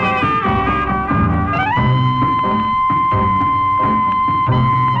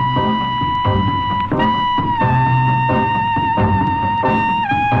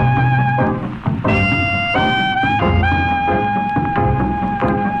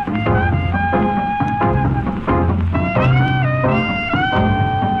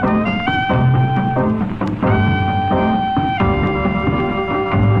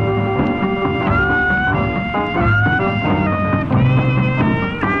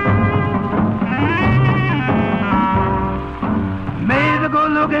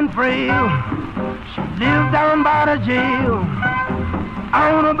 Frail. She lives down by the jail.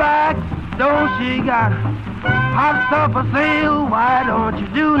 On her back door she got hot stuff for sale. Why don't you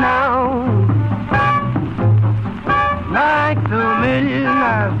do now like the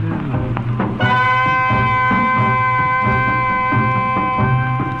millionaires do?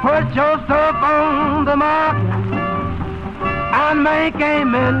 Put your stuff on the market and make $1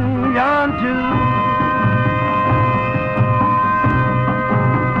 million too.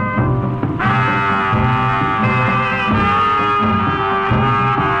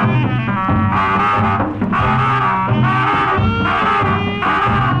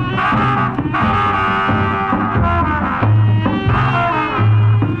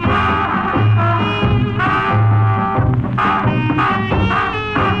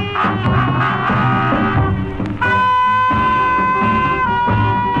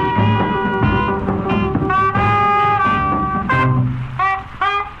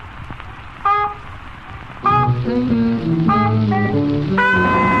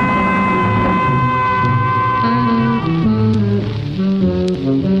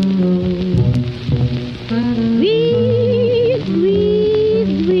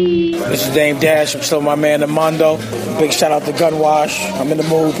 This is Dame Dash. I'm still my man, Amondo. Big shout out to Gunwash. I'm in the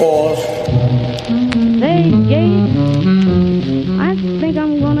mood, pause. Say, Gabe, I think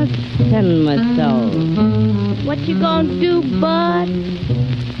I'm gonna send myself. What you gonna do, bud?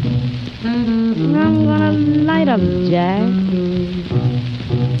 I'm gonna light up, Jack.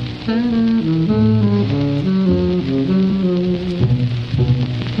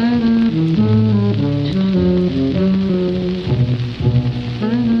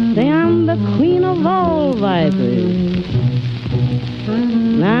 I'm the queen of all vipers.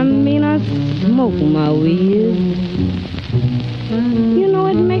 I mean, I smoke my weed. You know,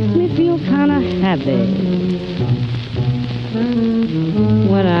 it makes me feel kind of happy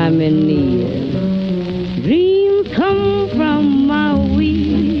when I'm in need. Dreams come from my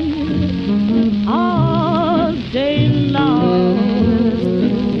weed all day long.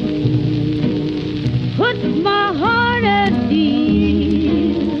 Put my heart at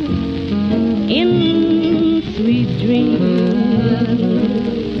ease in sweet dreams.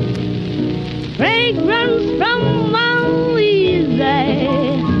 Fragrance from my easy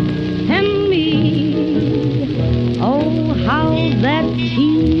and me. Oh, how that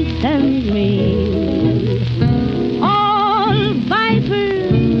tea sends me. All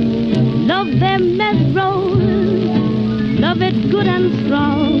vipers love their melrose, love it good and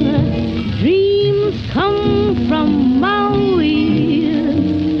strong. Dreams come from my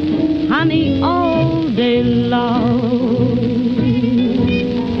weed, honey, all day long.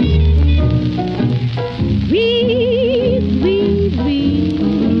 Sweet, sweet,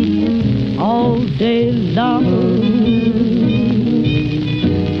 sweet, all day long.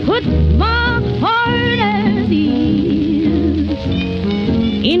 Put my heart at ease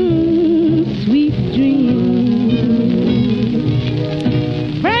in sweet dreams.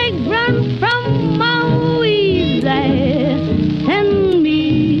 Fragrance from my weed send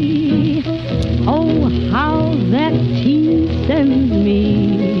me. Oh, how that tea sends me.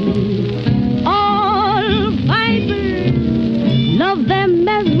 All vipers love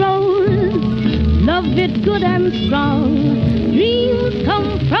love it good and strong. Dreams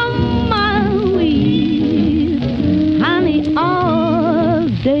come from my weed, honey, all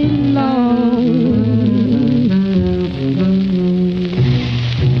day long.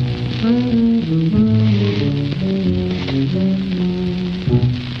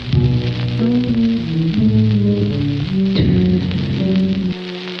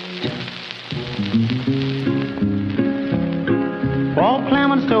 Walt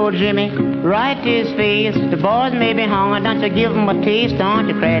Clemens told Jimmy, right to his face, the boys may be hungry, don't you give them a taste, don't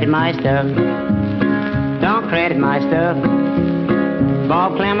you credit my stuff. Don't credit my stuff.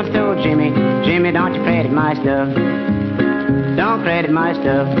 Bob Clemens told Jimmy, Jimmy, don't you credit my stuff. Don't credit my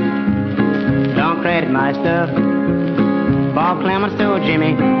stuff. Don't credit my stuff. Bob Clemens told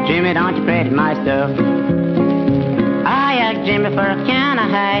Jimmy, Jimmy, don't you credit my stuff. I asked Jimmy for a can of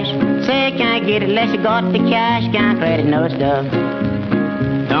hash, say can't get it unless you got the cash, can't credit no stuff.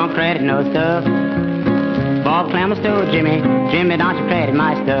 Don't credit no stuff. Bob Clemens told Jimmy, Jimmy, don't you credit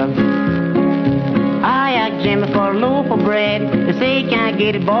my stuff. I asked Jimmy for a loaf of bread, they say can't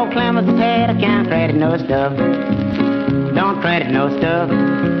get it, Bob Clemens said I can't credit no stuff. Don't credit no stuff.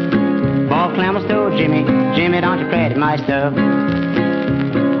 Bob Clemens told Jimmy, Jimmy, don't you credit my stuff.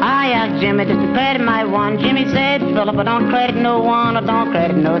 I asked Jimmy just to credit my one, Jimmy said, Philip, I don't credit no one, I don't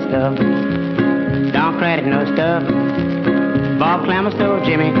credit no stuff. Don't credit no stuff. Bob Clemens told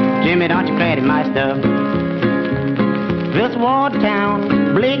Jimmy, Jimmy, don't you credit my stuff. This Ward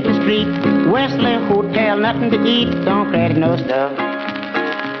Town, Blakely Street, Wesley Hotel, nothing to eat, don't credit no stuff.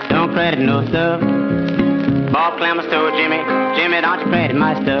 Don't credit no stuff. Bob Clemens told Jimmy, Jimmy, don't you credit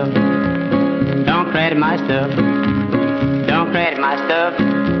my stuff. Don't credit my stuff. Don't credit my stuff.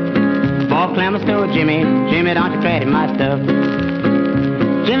 Bob Clemens told Jimmy, Jimmy, don't you credit my stuff.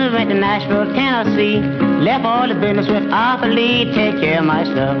 Jimmy went to Nashville, Tennessee, left all the business with Arthur Lee. Take care of my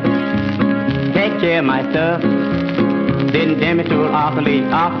stuff. Take care of my stuff. Didn't Jimmy told Arthur Lee,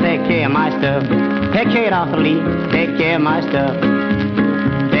 Arthur, take care of my stuff. Take care of Arthur Lee, take care of my stuff.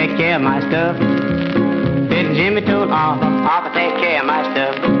 Take care of my stuff. Didn't Jimmy told Arthur, Arthur, take care of my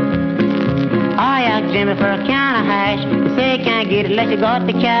stuff. I asked Jimmy for a can of hash, they say can't get it unless you got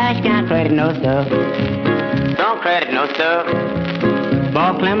the cash, can't credit no stuff. Don't credit no stuff.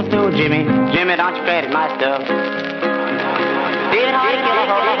 Bob Clemens told Jimmy, Jimmy, don't you credit my stuff.